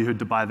likelihood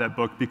to buy that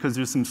book because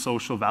there's some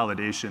social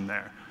validation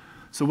there.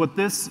 So what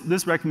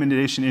this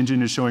recommendation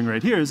engine is showing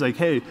right here is like,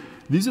 hey,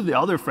 these are the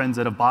other friends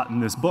that have bought in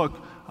this book,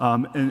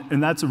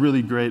 and that's a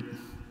really great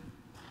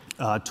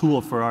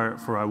tool for our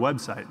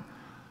website.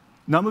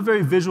 Now, I'm a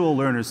very visual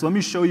learner, so let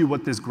me show you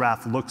what this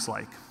graph looks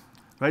like.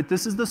 Right?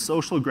 This is the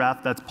social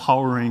graph that's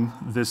powering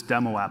this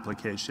demo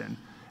application.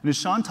 And as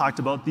Shawn talked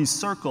about, these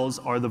circles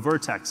are the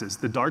vertexes.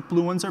 The dark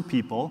blue ones are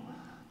people,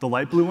 the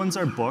light blue ones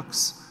are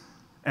books,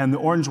 and the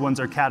orange ones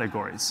are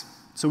categories.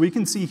 So we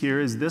can see here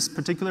is this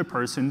particular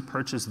person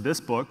purchased this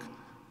book,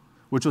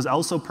 which was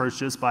also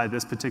purchased by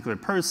this particular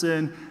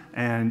person,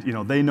 and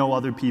they know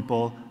other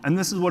people, and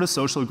this is what a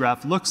social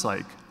graph looks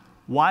like.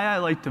 Why I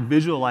like to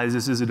visualize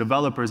this as a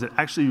developer is it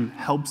actually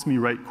helps me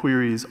write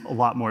queries a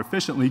lot more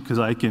efficiently because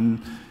I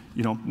can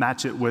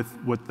match it with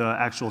what the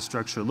actual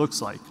structure looks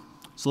like.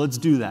 So let's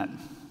do that.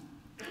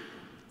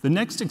 The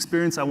next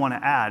experience I want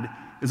to add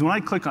is when I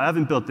click on, I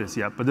haven't built this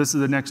yet, but this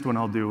is the next one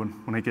I'll do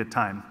when I get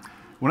time.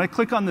 When I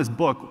click on this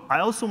book, I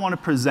also want to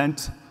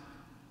present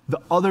the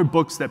other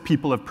books that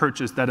people have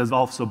purchased that has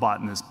also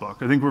bought in this book.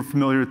 I think we're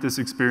familiar with this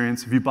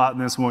experience. If you bought in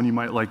this one, you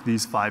might like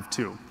these 5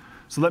 too.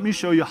 So let me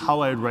show you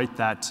how I'd write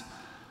that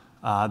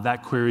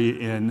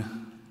query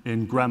in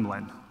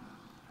Gremlin.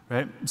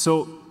 Right?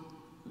 So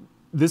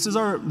this is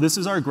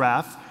our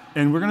graph,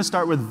 and we're going to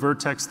start with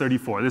vertex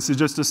 34. This is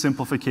just a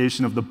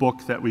simplification of the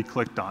book that we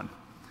clicked on.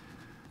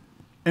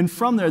 And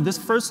from there, this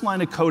first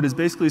line of code is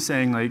basically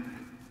saying, like,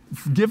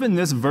 given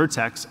this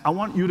vertex, I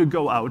want you to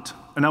go out,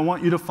 and I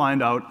want you to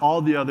find out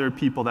all the other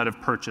people that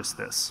have purchased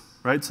this.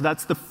 Right? So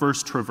that's the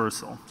first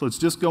traversal. So it's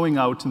just going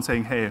out and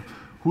saying, hey,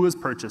 who has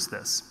purchased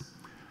this?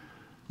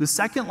 The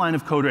second line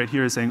of code right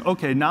here is saying,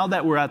 OK, now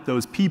that we're at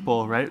those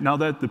people, right, now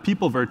that the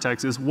people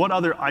vertex is, what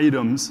other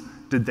items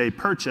did they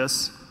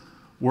purchase?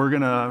 We're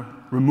going to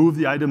remove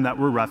the item that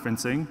we're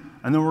referencing,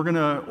 and then we're going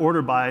to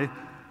order by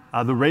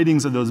the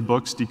ratings of those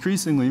books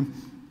decreasingly,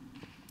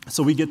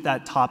 so we get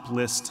that top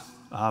list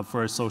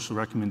for our social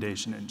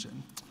recommendation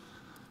engine.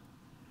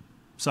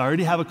 So I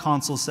already have a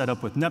console set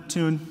up with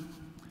Neptune.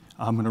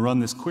 I'm going to run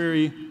this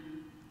query,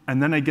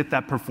 and then I get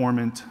that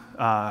performant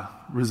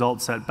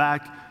result set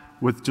back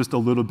with just a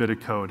little bit of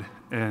code.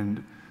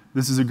 And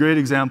this is a great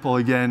example,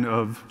 again,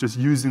 of just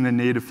using the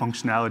native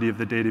functionality of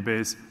the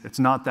database. It's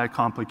not that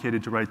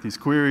complicated to write these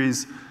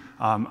queries.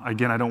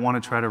 Again, I don't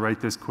want to try to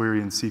write this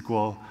query in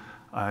SQL.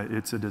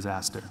 It's a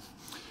disaster.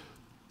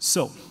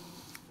 So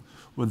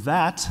with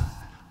that,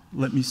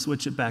 let me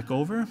switch it back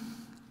over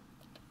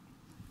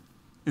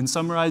and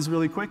summarize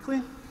really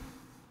quickly.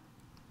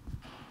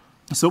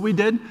 So what we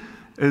did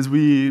is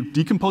we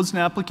decomposed an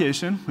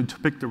application. We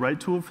picked the right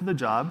tool for the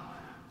job.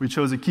 We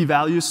chose a key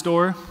value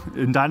store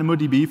in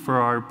DynamoDB for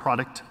our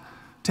product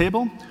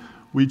table.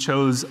 We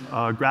chose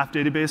a graph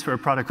database for our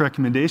product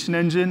recommendation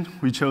engine.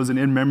 We chose an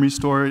in-memory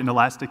store in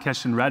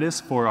Elasticache and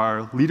Redis for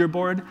our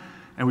leaderboard.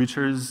 And we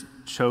chose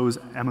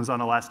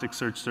Amazon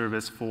Elasticsearch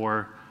Service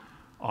for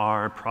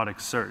our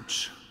product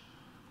search.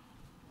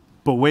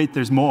 But wait,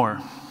 there's more.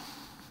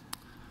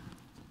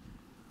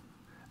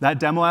 That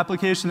demo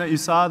application that you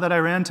saw that I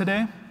ran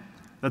today,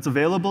 that's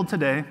available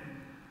today.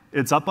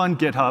 It's up on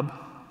GitHub.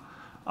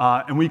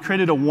 And we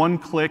created a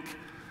one-click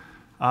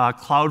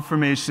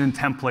CloudFormation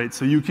template.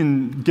 So you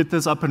can get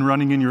this up and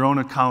running in your own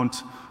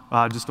account,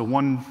 just a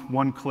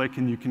one click,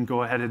 and you can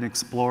go ahead and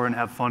explore and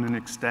have fun and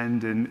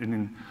extend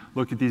and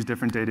look at these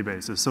different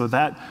databases. So with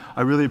that,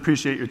 I really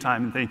appreciate your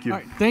time, and thank you. All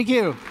right, thank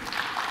you.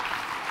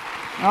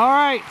 All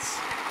right.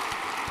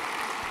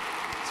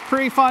 It's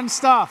pretty fun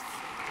stuff.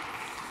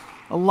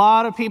 A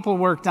lot of people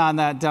worked on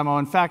that demo.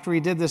 In fact, we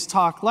did this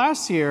talk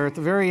last year. At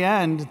the very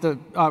end,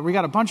 we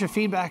got a bunch of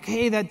feedback.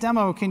 Hey, that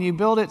demo, can you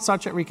build it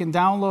such that we can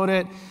download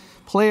it,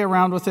 play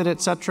around with it,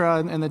 et cetera?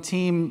 And the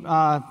team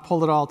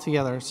pulled it all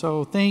together.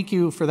 So thank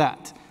you for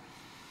that.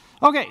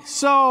 OK,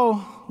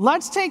 so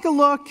let's take a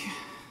look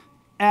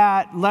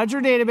at Ledger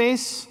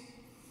Database.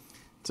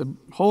 It's a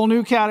whole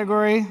new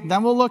category.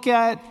 Then we'll look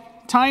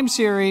at time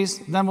series.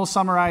 Then we'll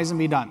summarize and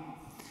be done.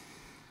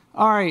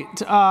 All right,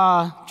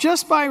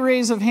 just by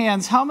raise of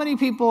hands, how many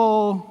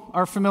people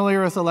are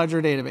familiar with the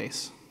Ledger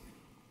database?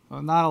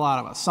 Well, not a lot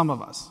of us, some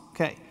of us.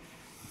 OK.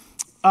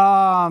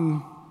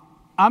 I'm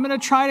going to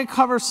try to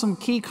cover some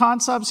key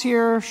concepts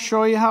here,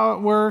 show you how it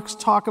works,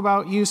 talk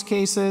about use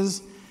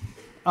cases,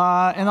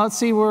 and let's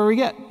see where we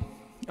get.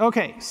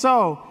 OK,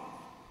 so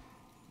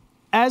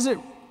as it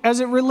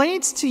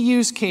relates to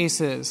use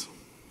cases,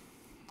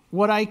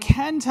 what I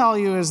can tell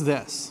you is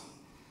this.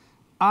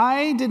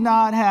 I did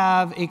not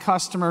have a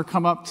customer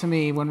come up to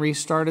me when we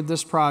started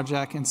this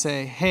project and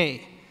say,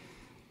 hey,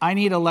 I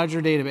need a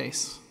Ledger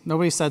database.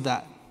 Nobody said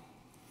that.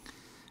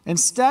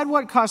 Instead,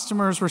 what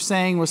customers were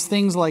saying was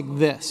things like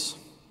this.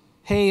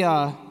 Hey,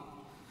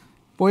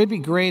 boy, it'd be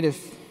great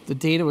if the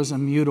data was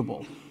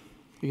immutable.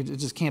 It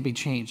just can't be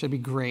changed. That'd be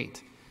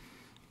great.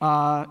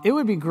 It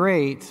would be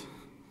great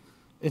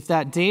if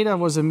that data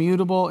was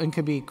immutable and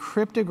could be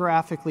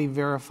cryptographically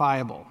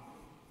verifiable.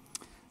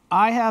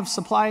 I have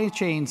supply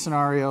chain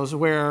scenarios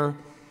where,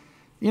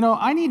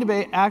 I need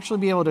to actually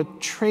be able to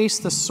trace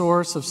the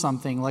source of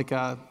something,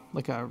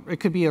 it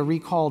could be a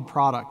recalled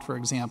product, for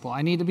example.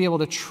 I need to be able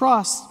to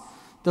trust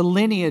the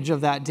lineage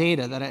of that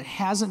data, that it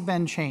hasn't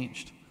been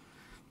changed.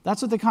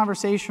 That's what the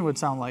conversation would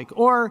sound like.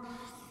 Or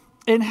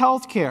in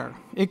healthcare,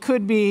 it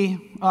could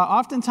be,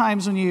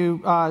 oftentimes when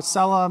you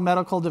sell a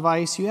medical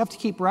device, you have to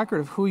keep record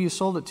of who you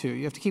sold it to.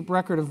 You have to keep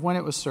record of when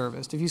it was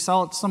serviced. If you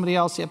sell it to somebody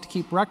else, you have to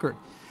keep record.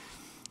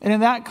 And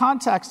in that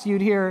context,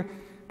 you'd hear,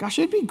 gosh,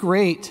 it'd be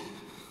great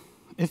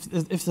if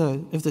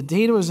the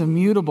data was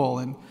immutable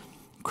and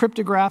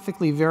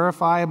cryptographically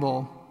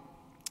verifiable,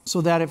 so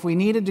that if we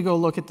needed to go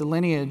look at the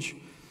lineage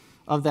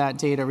of that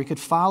data, we could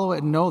follow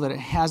it and know that it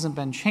hasn't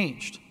been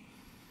changed.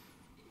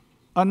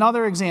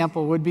 Another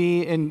example would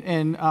be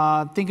think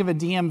of a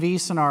DMV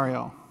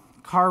scenario,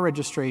 car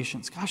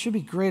registrations. Gosh, it'd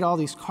be great, all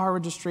these car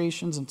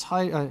registrations and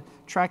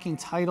tracking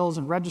titles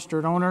and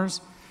registered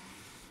owners.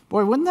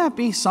 Boy, wouldn't that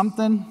be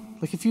something?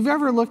 Like if you've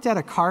ever looked at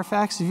a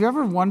Carfax, have you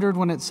ever wondered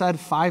when it said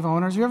 5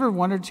 owners, have you ever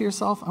wondered to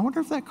yourself, I wonder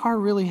if that car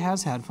really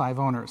has had 5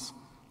 owners?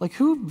 Like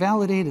who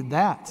validated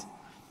that?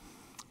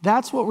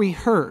 That's what we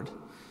heard.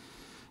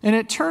 And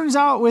it turns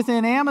out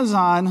within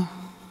Amazon,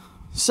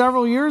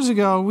 several years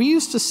ago, we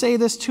used to say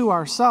this to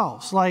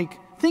ourselves. Like,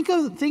 think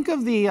of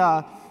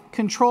the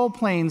control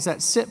planes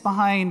that sit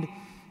behind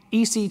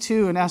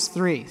EC2 and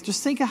S3.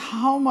 Just think of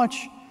how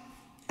much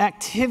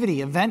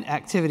event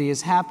activity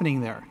is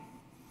happening there.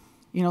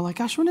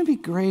 Gosh, wouldn't it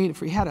be great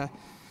if we had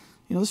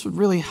this would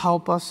really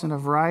help us in a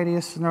variety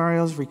of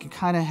scenarios. We could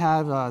kind of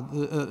have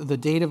the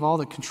data of all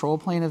the control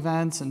plane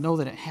events and know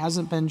that it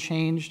hasn't been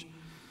changed.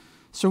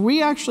 So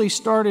we actually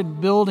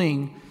started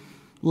building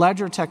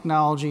ledger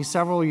technology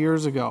several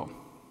years ago.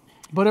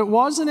 But it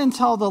wasn't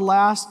until the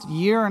last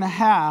year and a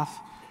half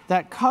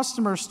that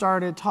customers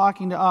started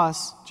talking to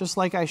us, just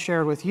like I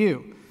shared with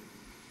you.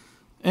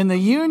 And the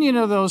union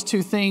of those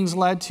two things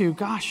led to,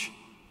 gosh,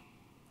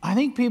 I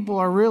think people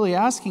are really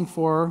asking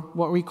for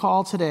what we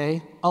call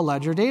today a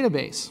ledger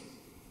database.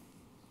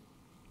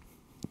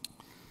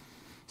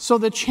 So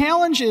the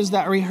challenges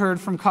that we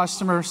heard from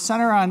customers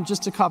center on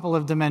just a couple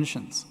of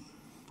dimensions.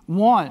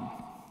 One,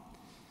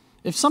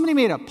 if somebody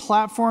made a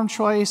platform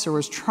choice or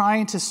was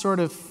trying to sort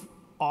of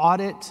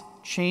audit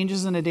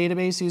changes in a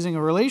database using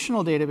a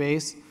relational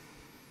database,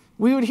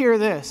 we would hear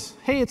this: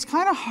 hey, it's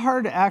kind of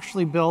hard to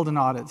actually build an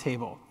audit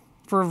table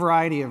for a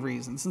variety of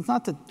reasons. It's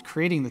not that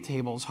creating the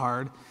table is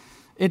hard.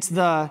 It's we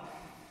got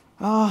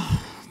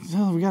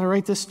to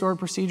write this stored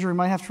procedure. We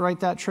might have to write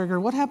that trigger.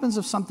 What happens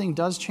if something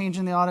does change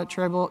in the audit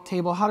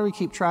table? How do we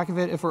keep track of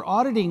it? If we're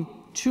auditing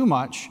too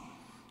much,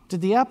 did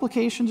the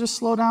application just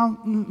slow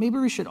down? Maybe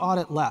we should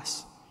audit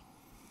less.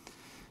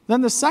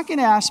 Then the second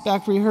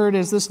aspect we heard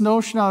is this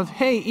notion of,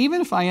 hey,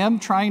 even if I am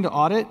trying to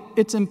audit,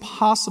 it's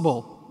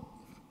impossible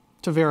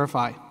to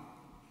verify.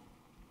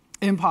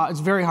 It's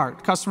very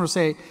hard. Customers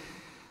say,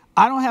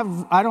 I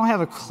don't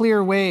have a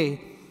clear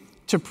way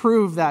to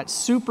prove that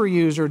super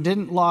user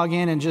didn't log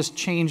in and just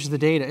change the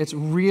data. It's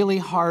really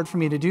hard for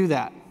me to do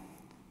that.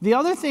 The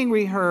other thing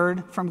we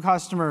heard from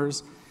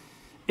customers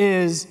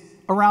is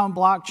around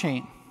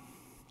blockchain.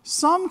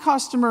 Some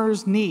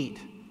customers need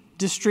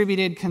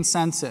distributed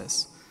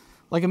consensus.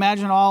 Like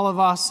imagine all of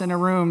us in a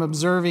room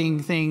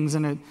observing things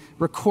and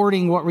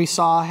recording what we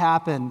saw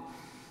happen.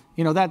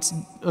 That's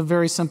a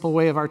very simple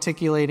way of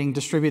articulating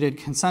distributed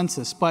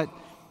consensus. But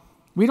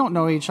we don't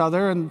know each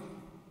other, and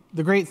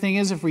the great thing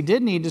is if we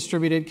did need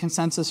distributed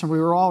consensus and we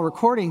were all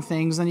recording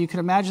things, then you could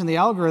imagine the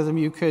algorithm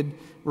you could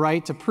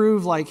write to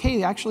prove like,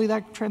 hey, actually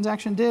that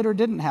transaction did or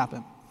didn't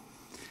happen.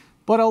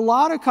 But a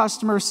lot of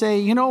customers say,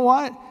 you know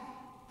what?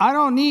 I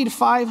don't need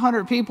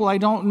 500 people I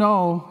don't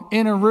know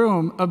in a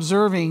room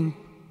observing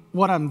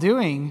what I'm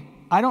doing.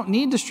 I don't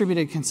need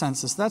distributed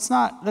consensus. That's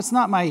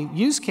not my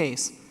use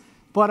case.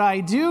 But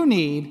I do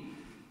need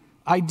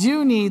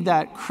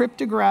that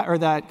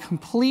that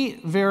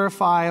complete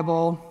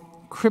verifiable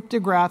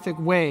cryptographic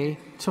way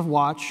to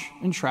watch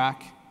and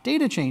track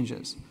data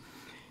changes.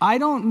 I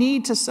don't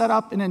need to set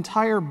up an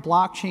entire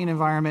blockchain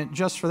environment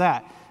just for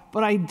that.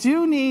 But I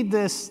do need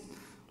this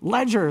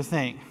ledger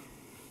thing.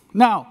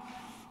 Now,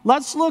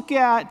 let's look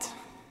at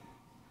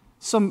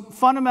some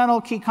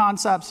fundamental key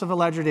concepts of a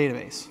ledger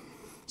database.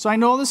 So I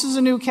know this is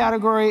a new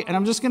category, and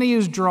I'm just going to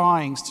use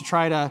drawings to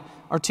try to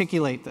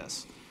articulate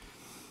this.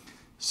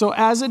 So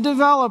as a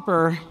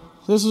developer,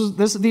 these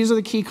are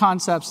the key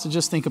concepts to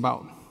just think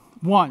about.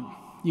 One,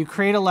 you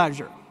create a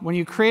ledger. When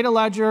you create a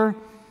ledger,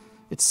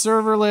 it's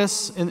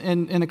serverless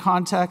in the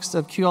context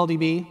of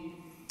QLDB.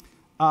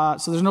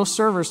 So there's no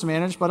servers to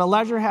manage, but a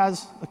ledger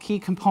has a key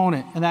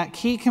component, and that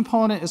key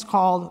component is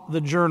called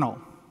the journal.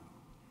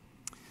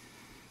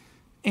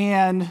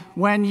 And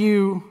when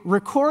you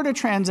record a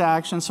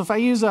transaction, so if I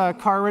use a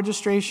car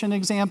registration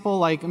example,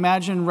 like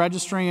imagine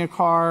registering a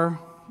car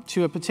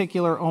to a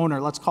particular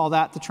owner, let's call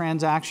that the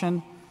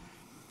transaction.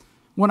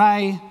 When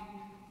I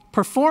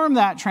perform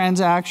that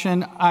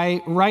transaction,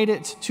 I write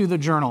it to the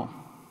journal.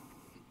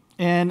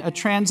 And a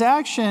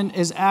transaction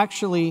is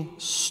actually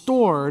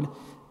stored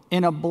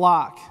in a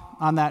block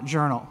on that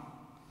journal.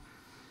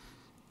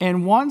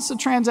 And once a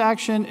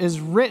transaction is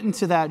written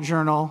to that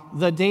journal,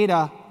 the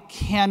data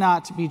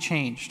cannot be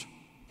changed.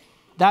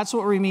 That's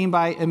what we mean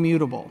by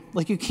immutable.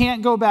 Like, you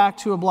can't go back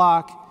to a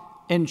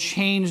block and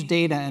change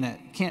data in it.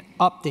 You can't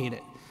update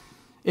it.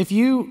 If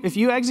you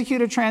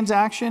execute a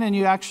transaction and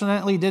you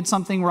accidentally did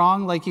something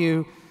wrong, like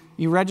you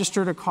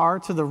registered a car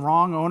to the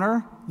wrong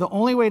owner, the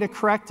only way to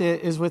correct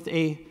it is with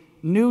a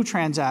new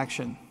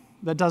transaction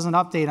that doesn't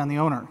update on the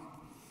owner.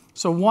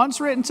 So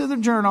once written to the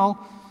journal,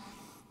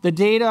 the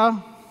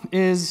data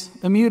is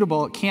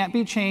immutable. It can't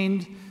be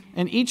changed.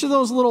 And each of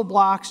those little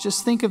blocks,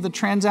 just think of the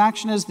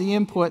transaction as the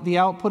input, the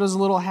output is a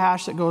little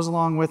hash that goes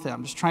along with it.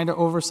 I'm just trying to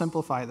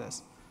oversimplify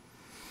this.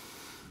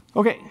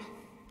 Okay,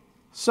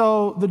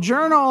 so the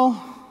journal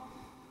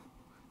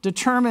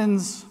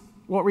determines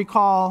what we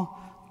call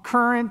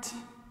current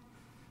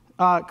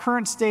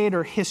state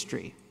or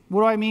history.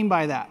 What do I mean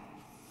by that?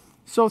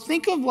 So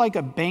think of like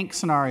a bank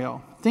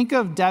scenario. Think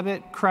of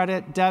debit,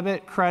 credit,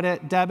 debit,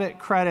 credit, debit,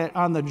 credit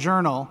on the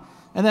journal.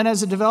 And then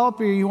as a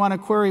developer, you want to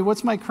query,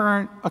 what's my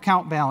current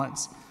account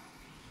balance?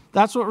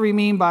 That's what we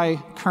mean by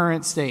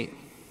current state.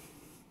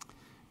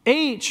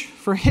 H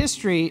for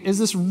history is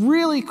this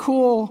really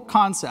cool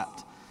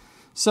concept.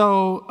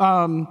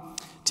 So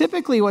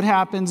typically what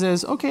happens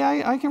is,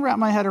 okay, I can wrap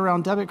my head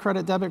around debit,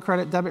 credit, debit,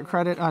 credit, debit,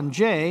 credit on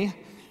J,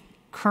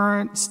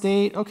 current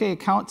state, okay,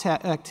 account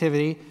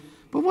activity.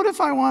 But what if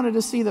I wanted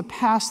to see the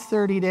past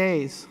 30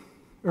 days?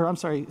 Or I'm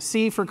sorry,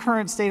 C for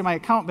current state of my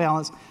account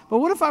balance. But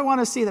what if I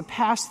want to see the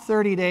past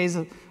 30 days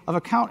of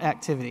account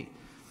activity?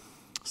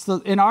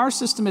 So in our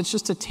system, it's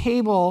just a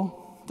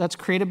table that's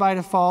created by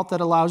default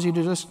that allows you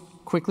to just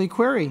quickly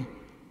query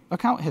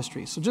account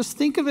history. So just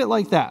think of it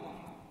like that.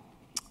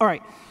 All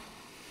right.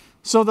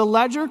 So the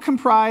ledger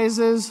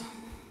comprises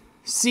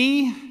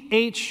C,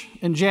 H,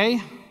 and J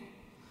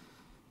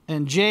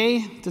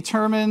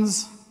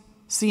determines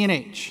C and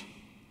H.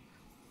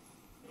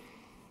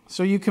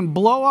 So you can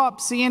blow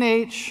up C and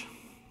H,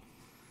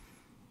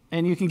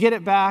 and you can get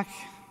it back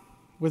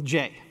with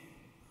J.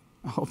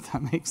 I hope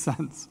that makes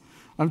sense.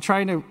 I'm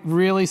trying to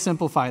really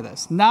simplify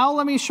this. Now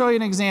let me show you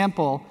an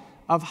example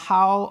of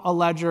how a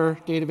ledger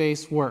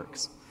database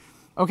works.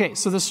 Okay,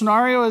 so the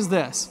scenario is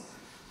this.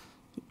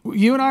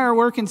 You and I are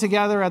working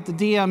together at the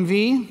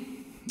DMV.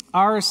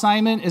 Our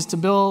assignment is to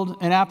build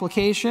an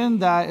application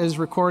that is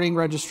recording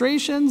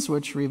registrations,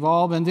 which we've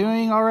all been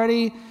doing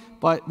already.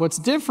 But what's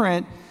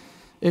different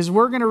is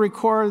we're going to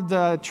record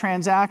the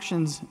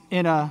transactions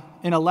in a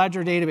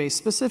ledger database,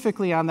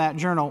 specifically on that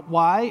journal.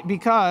 Why?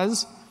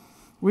 Because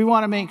we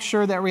want to make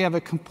sure that we have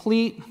a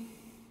complete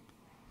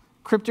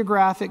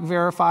cryptographic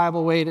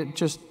verifiable way to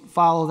just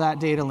follow that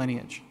data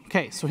lineage.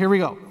 Okay, so here we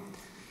go.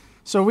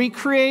 So we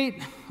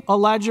create a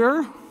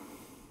ledger,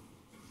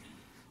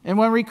 and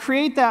when we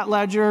create that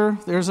ledger,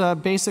 there's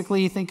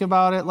basically, think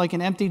about it like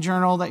an empty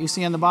journal that you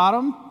see on the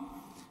bottom.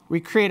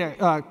 We create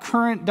a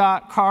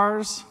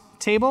current.cars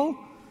table,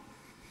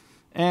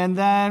 and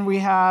then we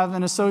have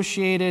an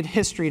associated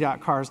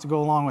history.cars to go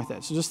along with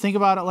it. So just think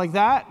about it like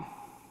that.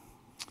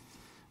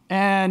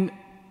 And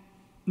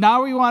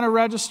now we want to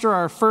register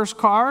our first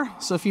car.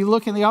 So if you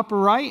look in the upper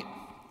right,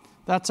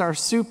 that's our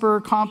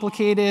super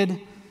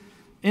complicated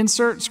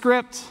insert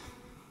script.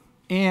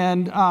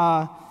 And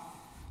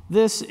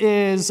this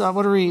is,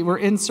 we're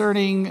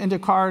inserting into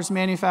cars,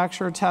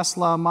 manufacturer,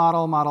 Tesla,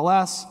 Model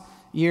S,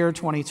 year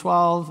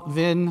 2012,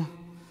 VIN,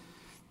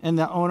 and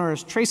the owner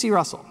is Tracy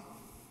Russell.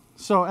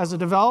 So as a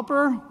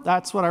developer,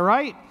 that's what I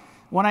write.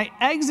 When I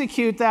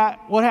execute that,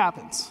 what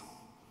happens?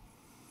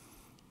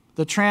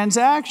 The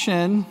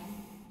transaction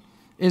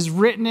is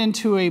written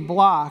into a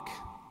block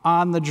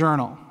on the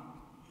journal.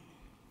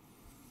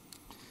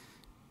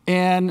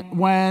 And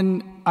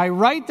when I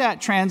write that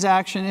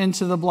transaction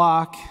into the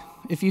block,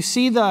 if you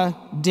see the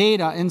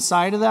data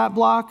inside of that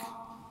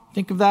block,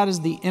 think of that as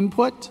the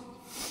input.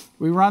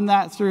 We run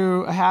that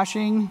through a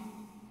hashing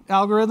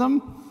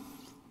algorithm,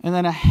 and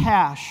then a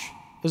hash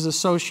is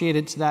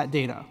associated to that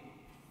data.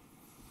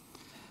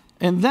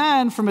 And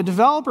then from a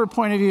developer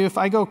point of view, if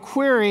I go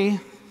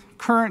query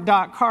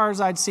current.cars,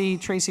 I'd see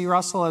Tracy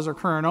Russell as our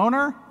current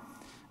owner.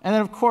 And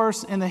then of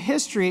course, in the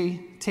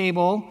history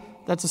table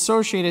that's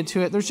associated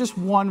to it, there's just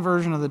one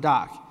version of the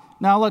doc.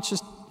 Now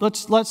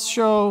let's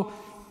show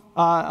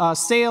a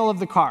sale of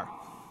the car.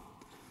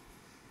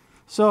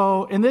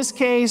 So in this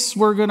case,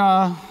 we're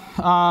gonna,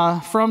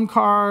 from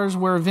cars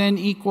where VIN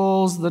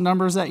equals the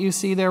numbers that you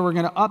see there, we're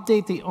gonna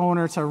update the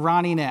owner to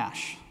Ronnie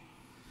Nash.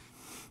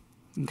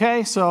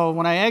 Okay, so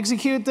when I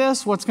execute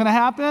this, what's gonna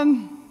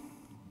happen?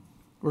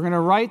 We're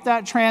gonna write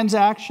that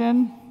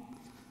transaction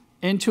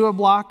into a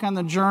block on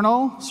the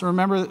journal. So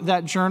remember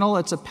that journal,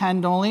 it's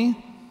append only.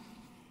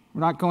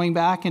 We're not going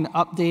back and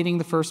updating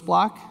the first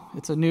block.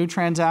 It's a new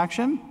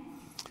transaction.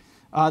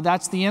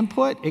 That's the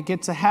input. It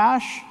gets a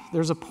hash.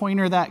 There's a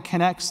pointer that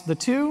connects the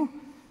two.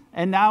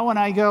 And now when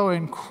I go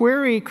and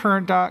query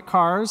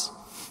current.cars,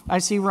 I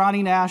see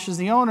Ronnie Nash is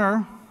the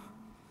owner.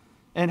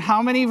 And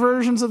how many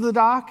versions of the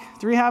doc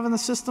do we have in the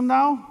system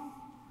now?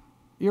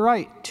 You're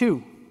right,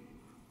 2.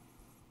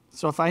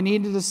 So if I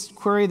needed to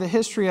query the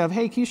history of,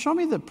 hey, can you show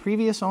me the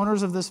previous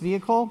owners of this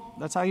vehicle?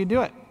 That's how you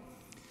do it.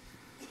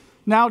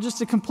 Now, just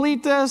to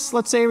complete this,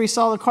 let's say we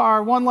saw the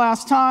car one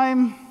last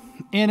time.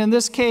 And in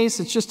this case,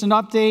 it's just an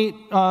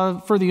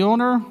update for the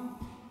owner.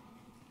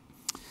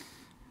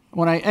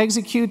 When I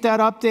execute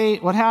that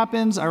update, what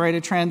happens? I write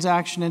a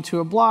transaction into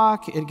a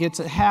block. It gets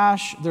a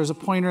hash. There's a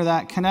pointer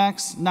that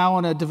connects. Now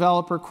when a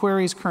developer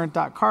queries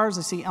current.cars,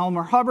 I see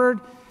Elmer Hubbard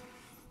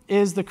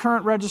is the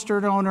current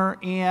registered owner.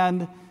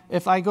 And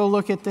if I go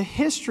look at the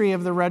history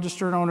of the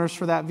registered owners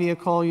for that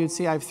vehicle, you'd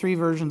see I have 3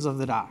 versions of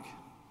the doc.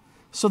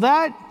 So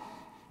that,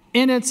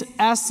 in its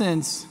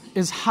essence,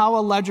 is how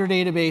a ledger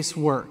database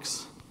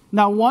works.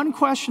 Now, one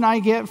question I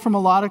get from a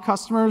lot of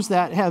customers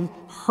that have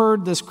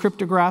heard this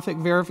cryptographic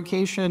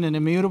verification and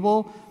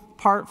immutable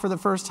part for the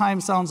first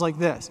time sounds like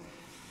this.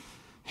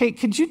 Hey,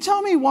 could you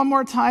tell me one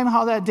more time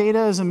how that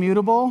data is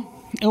immutable?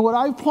 And what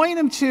I point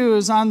them to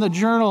is on the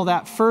journal,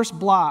 that first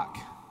block.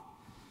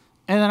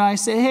 And then I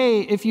say, hey,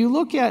 if you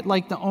look at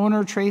like the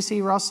owner,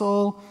 Tracy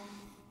Russell,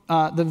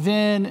 the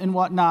VIN and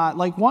whatnot,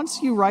 like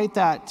once you write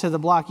that to the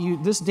block,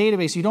 this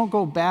database, you don't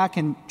go back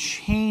and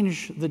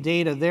change the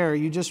data there.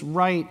 You just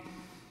write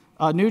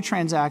a new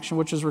transaction,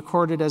 which is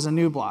recorded as a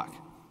new block.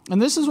 And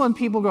this is when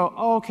people go,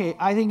 oh, okay,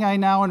 I think I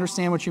now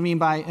understand what you mean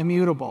by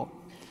immutable.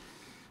 And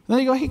then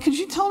they go, hey, could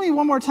you tell me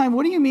one more time,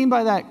 what do you mean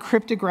by that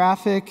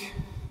cryptographic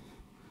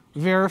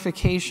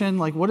verification?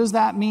 Like, what does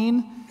that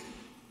mean?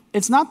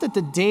 It's not that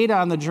the data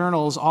on the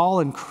journal is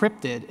all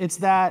encrypted. It's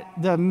that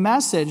the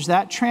message,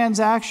 that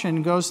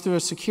transaction goes through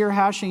a secure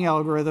hashing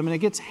algorithm and it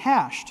gets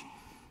hashed.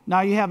 Now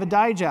you have a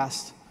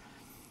digest.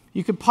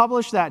 You could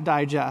publish that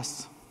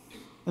digest.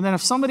 And then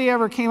if somebody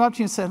ever came up to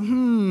you and said,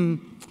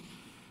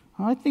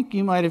 I think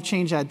you might have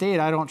changed that date.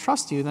 I don't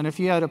trust you. Then if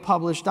you had a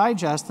published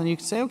digest, then you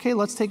could say, okay,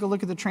 let's take a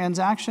look at the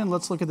transaction.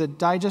 Let's look at the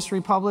digest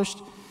republished.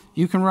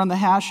 You can run the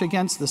hash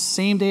against the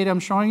same data I'm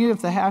showing you.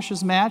 If the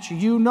hashes match,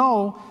 you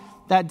know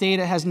that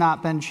data has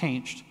not been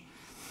changed.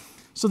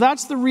 So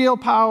that's the real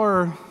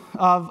power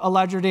of a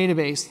ledger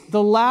database.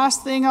 The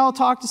last thing I'll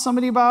talk to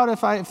somebody about,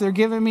 if they're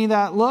giving me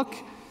that look,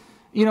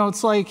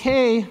 it's like,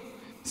 hey,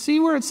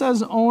 see where it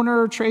says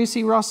owner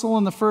Tracy Russell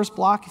in the first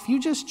block? If you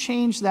just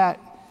change that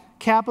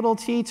capital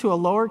T to a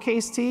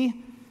lowercase t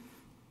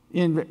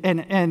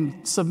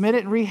and submit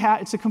it and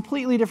rehash, it's a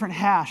completely different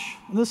hash.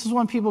 And this is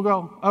when people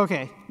go,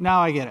 okay, now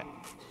I get it.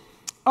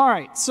 All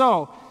right,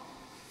 so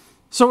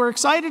we're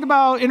excited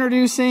about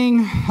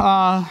introducing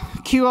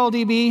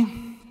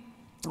QLDB.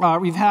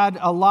 We've had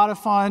a lot of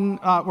fun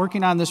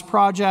working on this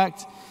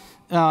project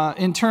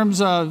in terms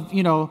of,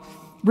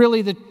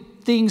 really the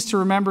things to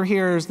remember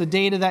here is the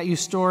data that you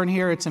store in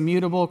here. It's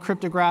immutable,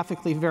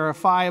 cryptographically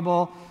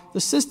verifiable.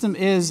 The system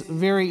is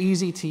very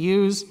easy to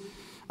use,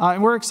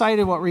 and we're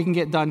excited what we can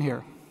get done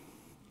here.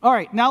 All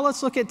right, now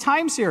let's look at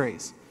time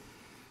series.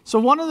 So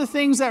one of the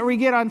things that we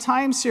get on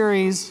time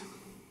series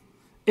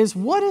is,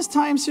 what is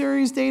time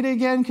series data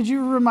again? Could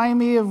you remind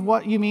me of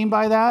what you mean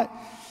by that?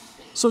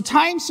 So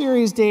time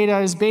series data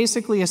is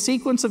basically a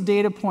sequence of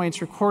data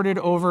points recorded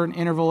over an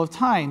interval of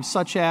time,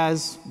 such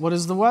as, what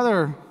is the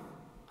weather?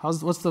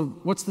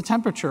 What's the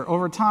temperature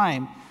over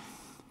time?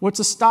 What's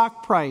a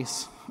stock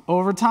price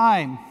over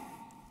time?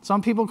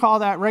 Some people call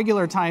that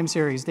regular time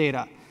series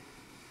data.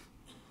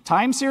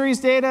 Time series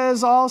data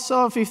is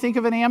also, if you think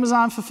of an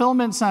Amazon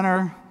fulfillment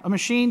center, a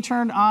machine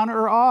turned on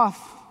or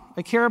off.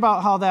 I care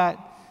about how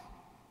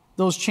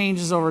those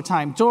changes over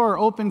time. Door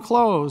open,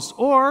 close.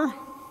 Or,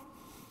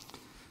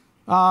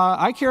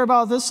 I care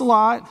about this a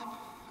lot.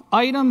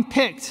 Item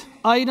picked,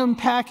 item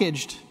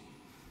packaged,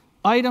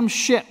 item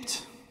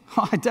shipped.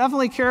 I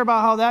definitely care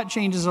about how that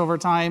changes over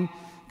time,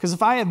 because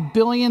if I have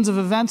billions of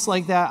events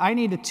like that, I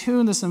need to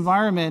tune this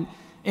environment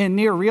in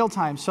near real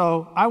time.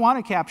 So I want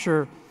to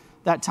capture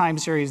that time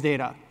series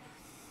data.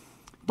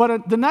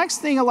 But the next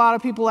thing a lot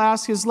of people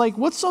ask is, like,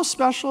 what's so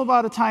special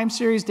about a time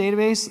series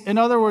database? In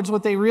other words,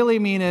 what they really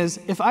mean is,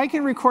 if I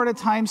can record a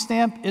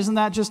timestamp, isn't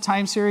that just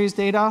time series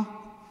data?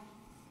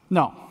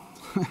 No.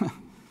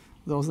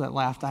 Those that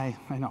laughed, I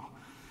know.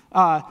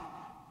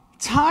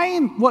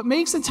 What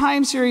makes a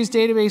time series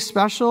database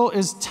special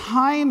is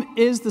time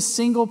is the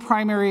single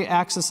primary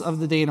axis of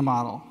the data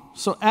model.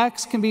 So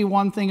X can be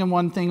one thing and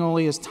one thing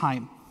only is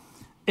time.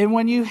 And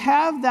when you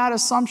have that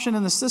assumption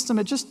in the system,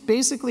 it just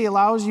basically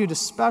allows you to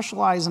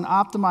specialize and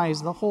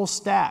optimize the whole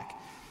stack,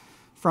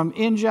 from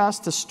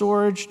ingest to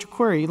storage to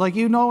query. Like,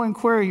 in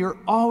query, you're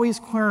always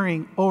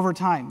querying over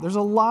time. There's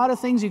a lot of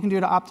things you can do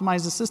to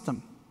optimize the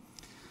system.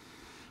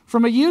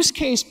 From a use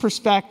case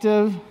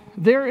perspective,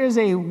 there is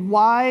a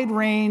wide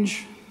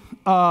range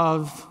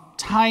of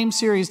time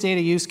series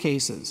data use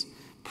cases.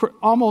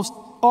 Almost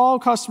all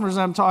customers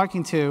I'm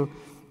talking to,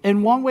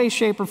 in one way,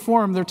 shape, or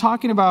form, they're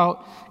talking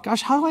about,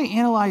 gosh, how do I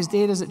analyze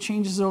data as it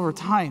changes over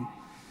time?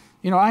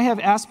 I have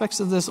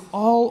aspects of this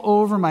all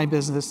over my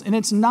business, and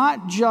it's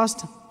not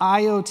just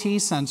IoT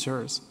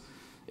sensors.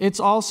 It's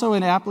also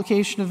in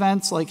application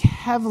events, like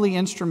heavily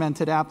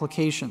instrumented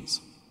applications.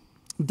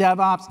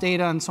 DevOps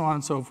data, and so on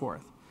and so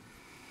forth.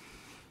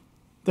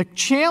 The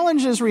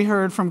challenges we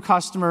heard from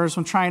customers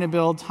when trying to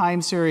build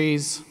time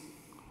series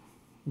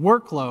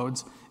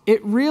workloads,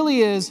 it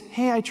really is,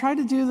 hey, I tried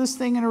to do this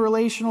thing in a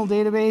relational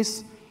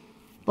database,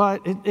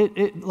 but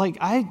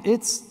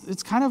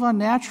it's kind of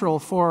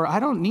unnatural I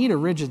don't need a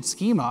rigid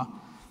schema.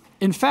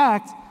 In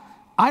fact,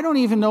 I don't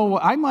even know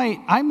I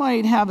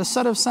might have a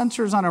set of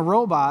sensors on a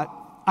robot.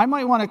 I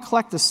might want to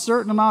collect a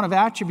certain amount of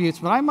attributes,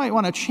 but I might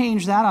want to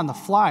change that on the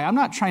fly. I'm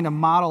not trying to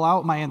model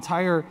out my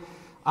entire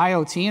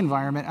IoT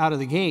environment out of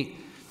the gate.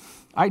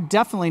 I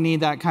definitely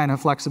need that kind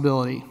of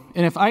flexibility.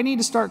 And if I need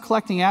to start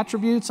collecting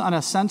attributes on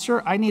a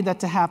sensor, I need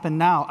that to happen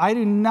now. I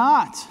do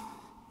not.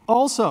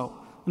 Also,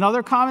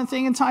 another common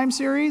thing in time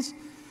series,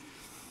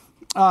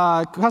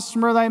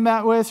 customer that I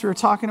met with, we were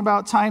talking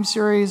about time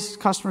series.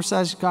 Customer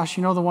says, gosh,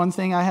 you know the one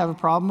thing I have a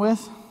problem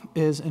with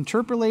is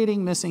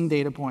interpolating missing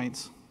data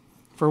points.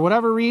 For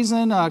whatever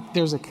reason,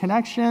 there's a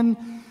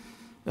connection,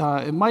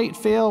 it might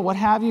fail, what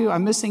have you,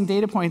 I'm missing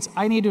data points,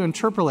 I need to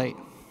interpolate.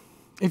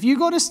 If you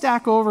go to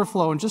Stack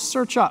Overflow and just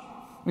search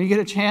up, when you get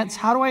a chance,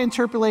 how do I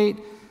interpolate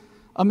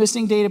a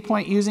missing data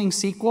point using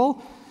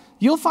SQL?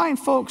 You'll find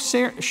folks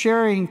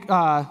sharing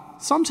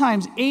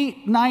sometimes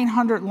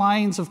 800-900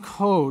 lines of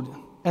code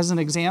as an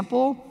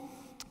example,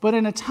 but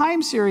in a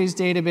time series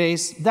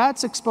database,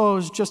 that's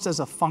exposed just as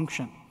a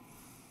function.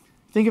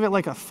 Think of it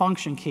like a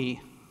function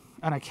key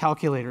on a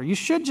calculator. A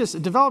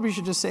developer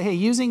should just say, hey,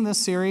 using this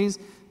series,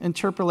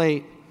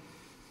 interpolate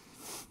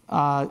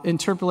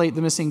the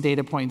missing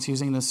data points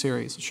using this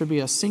series. It should be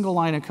a single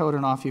line of code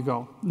and off you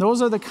go.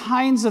 Those are the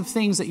kinds of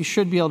things that you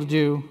should be able to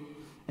do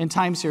in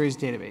time series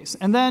database.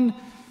 And then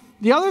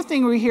the other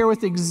thing we hear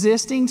with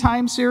existing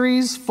time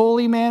series,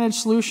 fully managed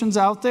solutions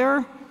out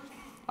there,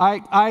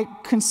 I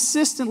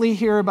consistently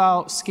hear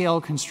about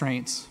scale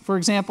constraints. For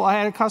example, I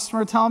had a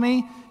customer tell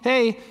me,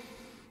 hey,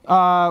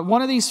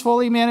 one of these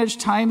fully managed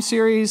time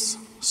series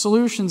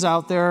solutions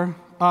out there,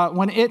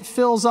 when it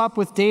fills up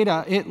with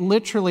data, it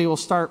literally will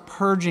start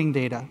purging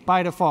data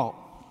by default.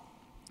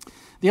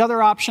 The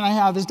other option I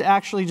have is to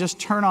actually just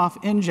turn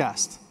off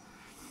ingest.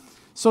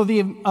 So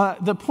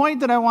the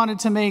point that I wanted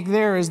to make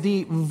there is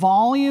the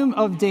volume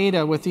of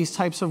data with these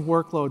types of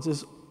workloads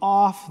is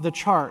off the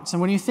charts.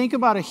 And when you think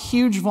about a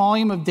huge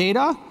volume of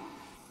data,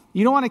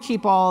 you don't want to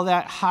keep all of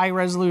that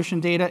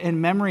high-resolution data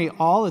in memory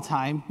all the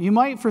time. You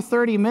might for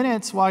 30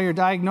 minutes while you're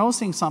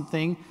diagnosing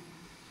something,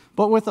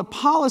 but with a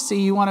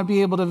policy, you want to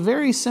be able to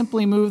very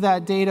simply move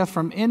that data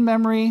from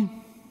in-memory,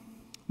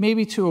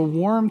 maybe to a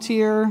warm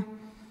tier.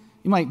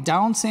 You might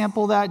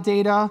downsample that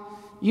data.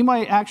 You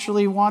might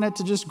actually want it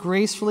to just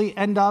gracefully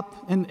end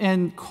up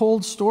in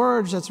cold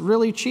storage that's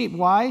really cheap.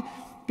 Why?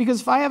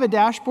 Because if I have a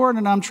dashboard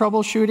and I'm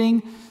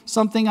troubleshooting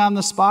something on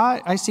the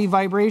spot, I see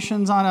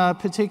vibrations on a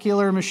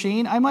particular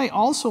machine, I might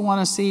also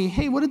want to see,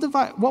 hey, what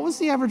was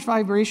the average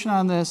vibration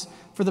on this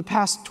for the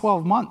past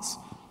 12 months?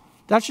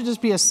 That should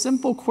just be a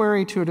simple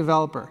query to a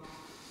developer.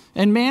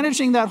 And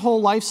managing that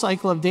whole life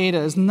cycle of data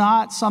is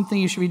not something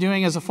you should be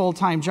doing as a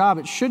full-time job.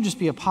 It should just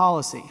be a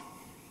policy.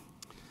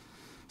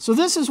 So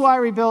this is why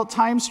we built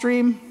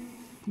TimeStream.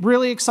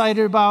 Really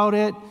excited about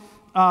it.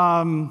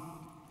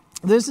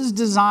 This is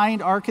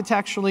designed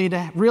architecturally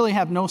to really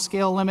have no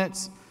scale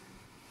limits.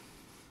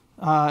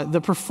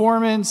 The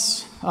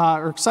performance,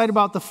 we're excited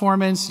about the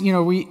performance. You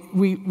know,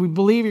 we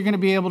believe you're going to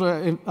be able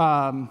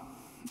to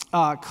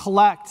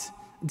collect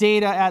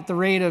data at the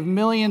rate of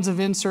millions of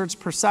inserts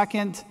per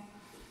second,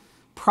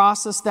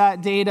 process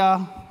that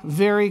data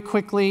very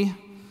quickly.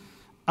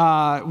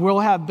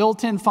 We'll have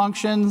built-in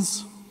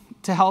functions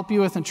to help you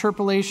with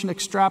interpolation,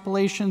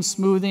 extrapolation,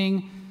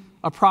 smoothing,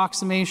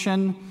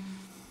 approximation.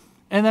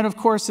 And then, of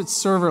course, it's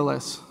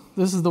serverless.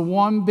 This is the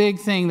one big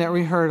thing that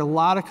we heard a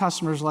lot of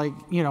customers, like,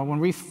 you know, when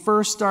we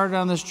first started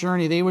on this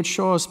journey, they would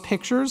show us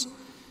pictures,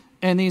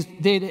 and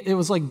it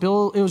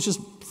was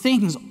just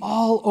things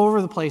all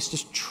over the place,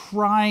 just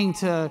trying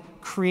to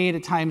create a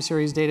time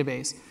series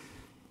database.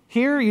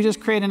 Here, you just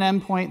create an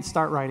endpoint and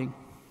start writing.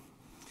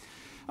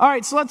 All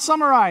right, so let's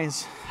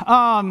summarize.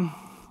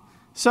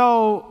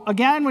 So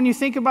again, when you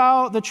think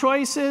about the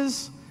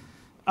choices,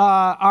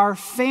 our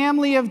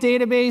family of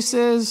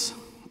databases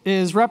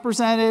is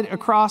represented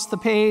across the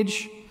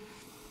page.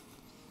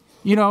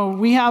 You know,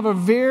 we have a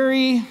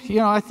very,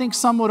 I think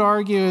some would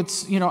argue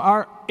it's,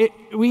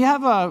 we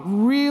have a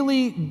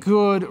really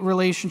good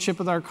relationship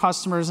with our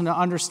customers and an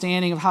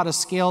understanding of how to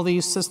scale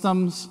these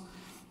systems.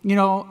 You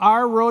know,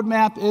 our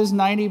roadmap is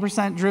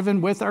 90%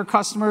 driven with our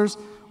customers.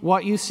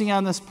 What you see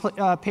on this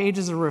page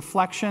is a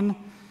reflection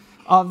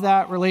of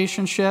that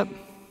relationship.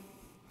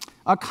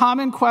 A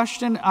common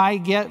question I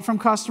get from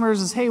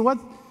customers is, hey,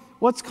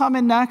 what's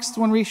coming next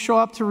when we show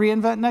up to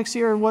reInvent next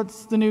year?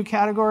 What's the new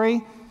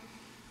category?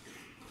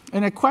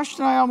 And a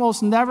question I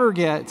almost never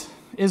get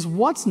is,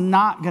 what's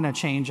not going to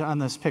change on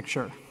this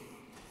picture?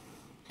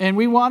 And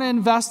we want to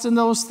invest in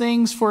those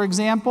things. For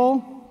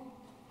example,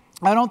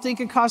 I don't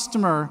think a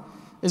customer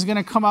is going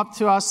to come up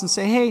to us and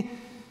say, hey,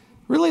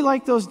 really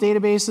like those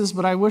databases,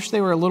 but I wish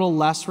they were a little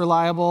less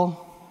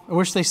reliable. I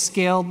wish they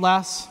scaled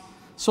less.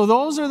 So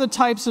those are the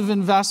types of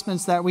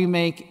investments that we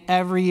make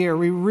every year.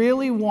 We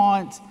really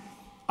want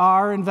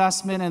our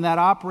investment in that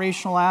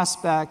operational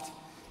aspect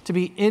to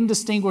be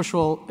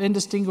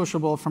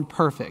indistinguishable from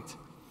perfect.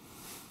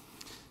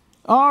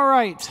 All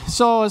right,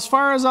 so as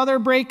far as other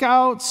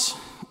breakouts,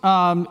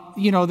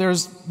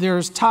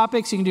 there's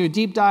topics. You can do a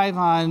deep dive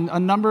on a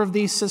number of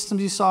these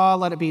systems you saw,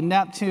 let it be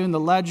Neptune, the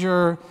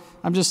Ledger.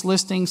 I'm just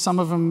listing some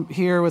of them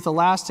here with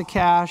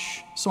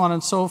Elasticache, so on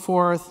and so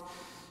forth.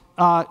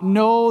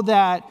 Know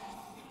that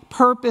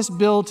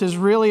purpose-built is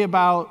really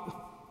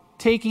about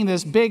taking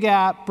this big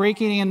app,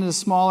 breaking it into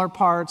smaller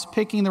parts,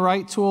 picking the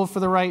right tool for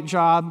the right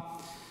job.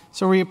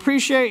 So we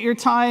appreciate your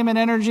time and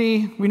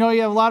energy. We know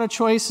you have a lot of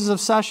choices of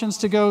sessions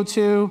to go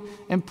to,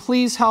 and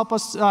please help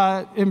us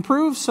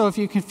improve. So if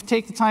you can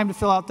take the time to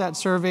fill out that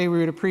survey, we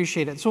would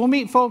appreciate it. So we'll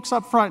meet folks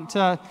up front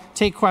to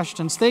take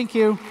questions. Thank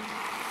you.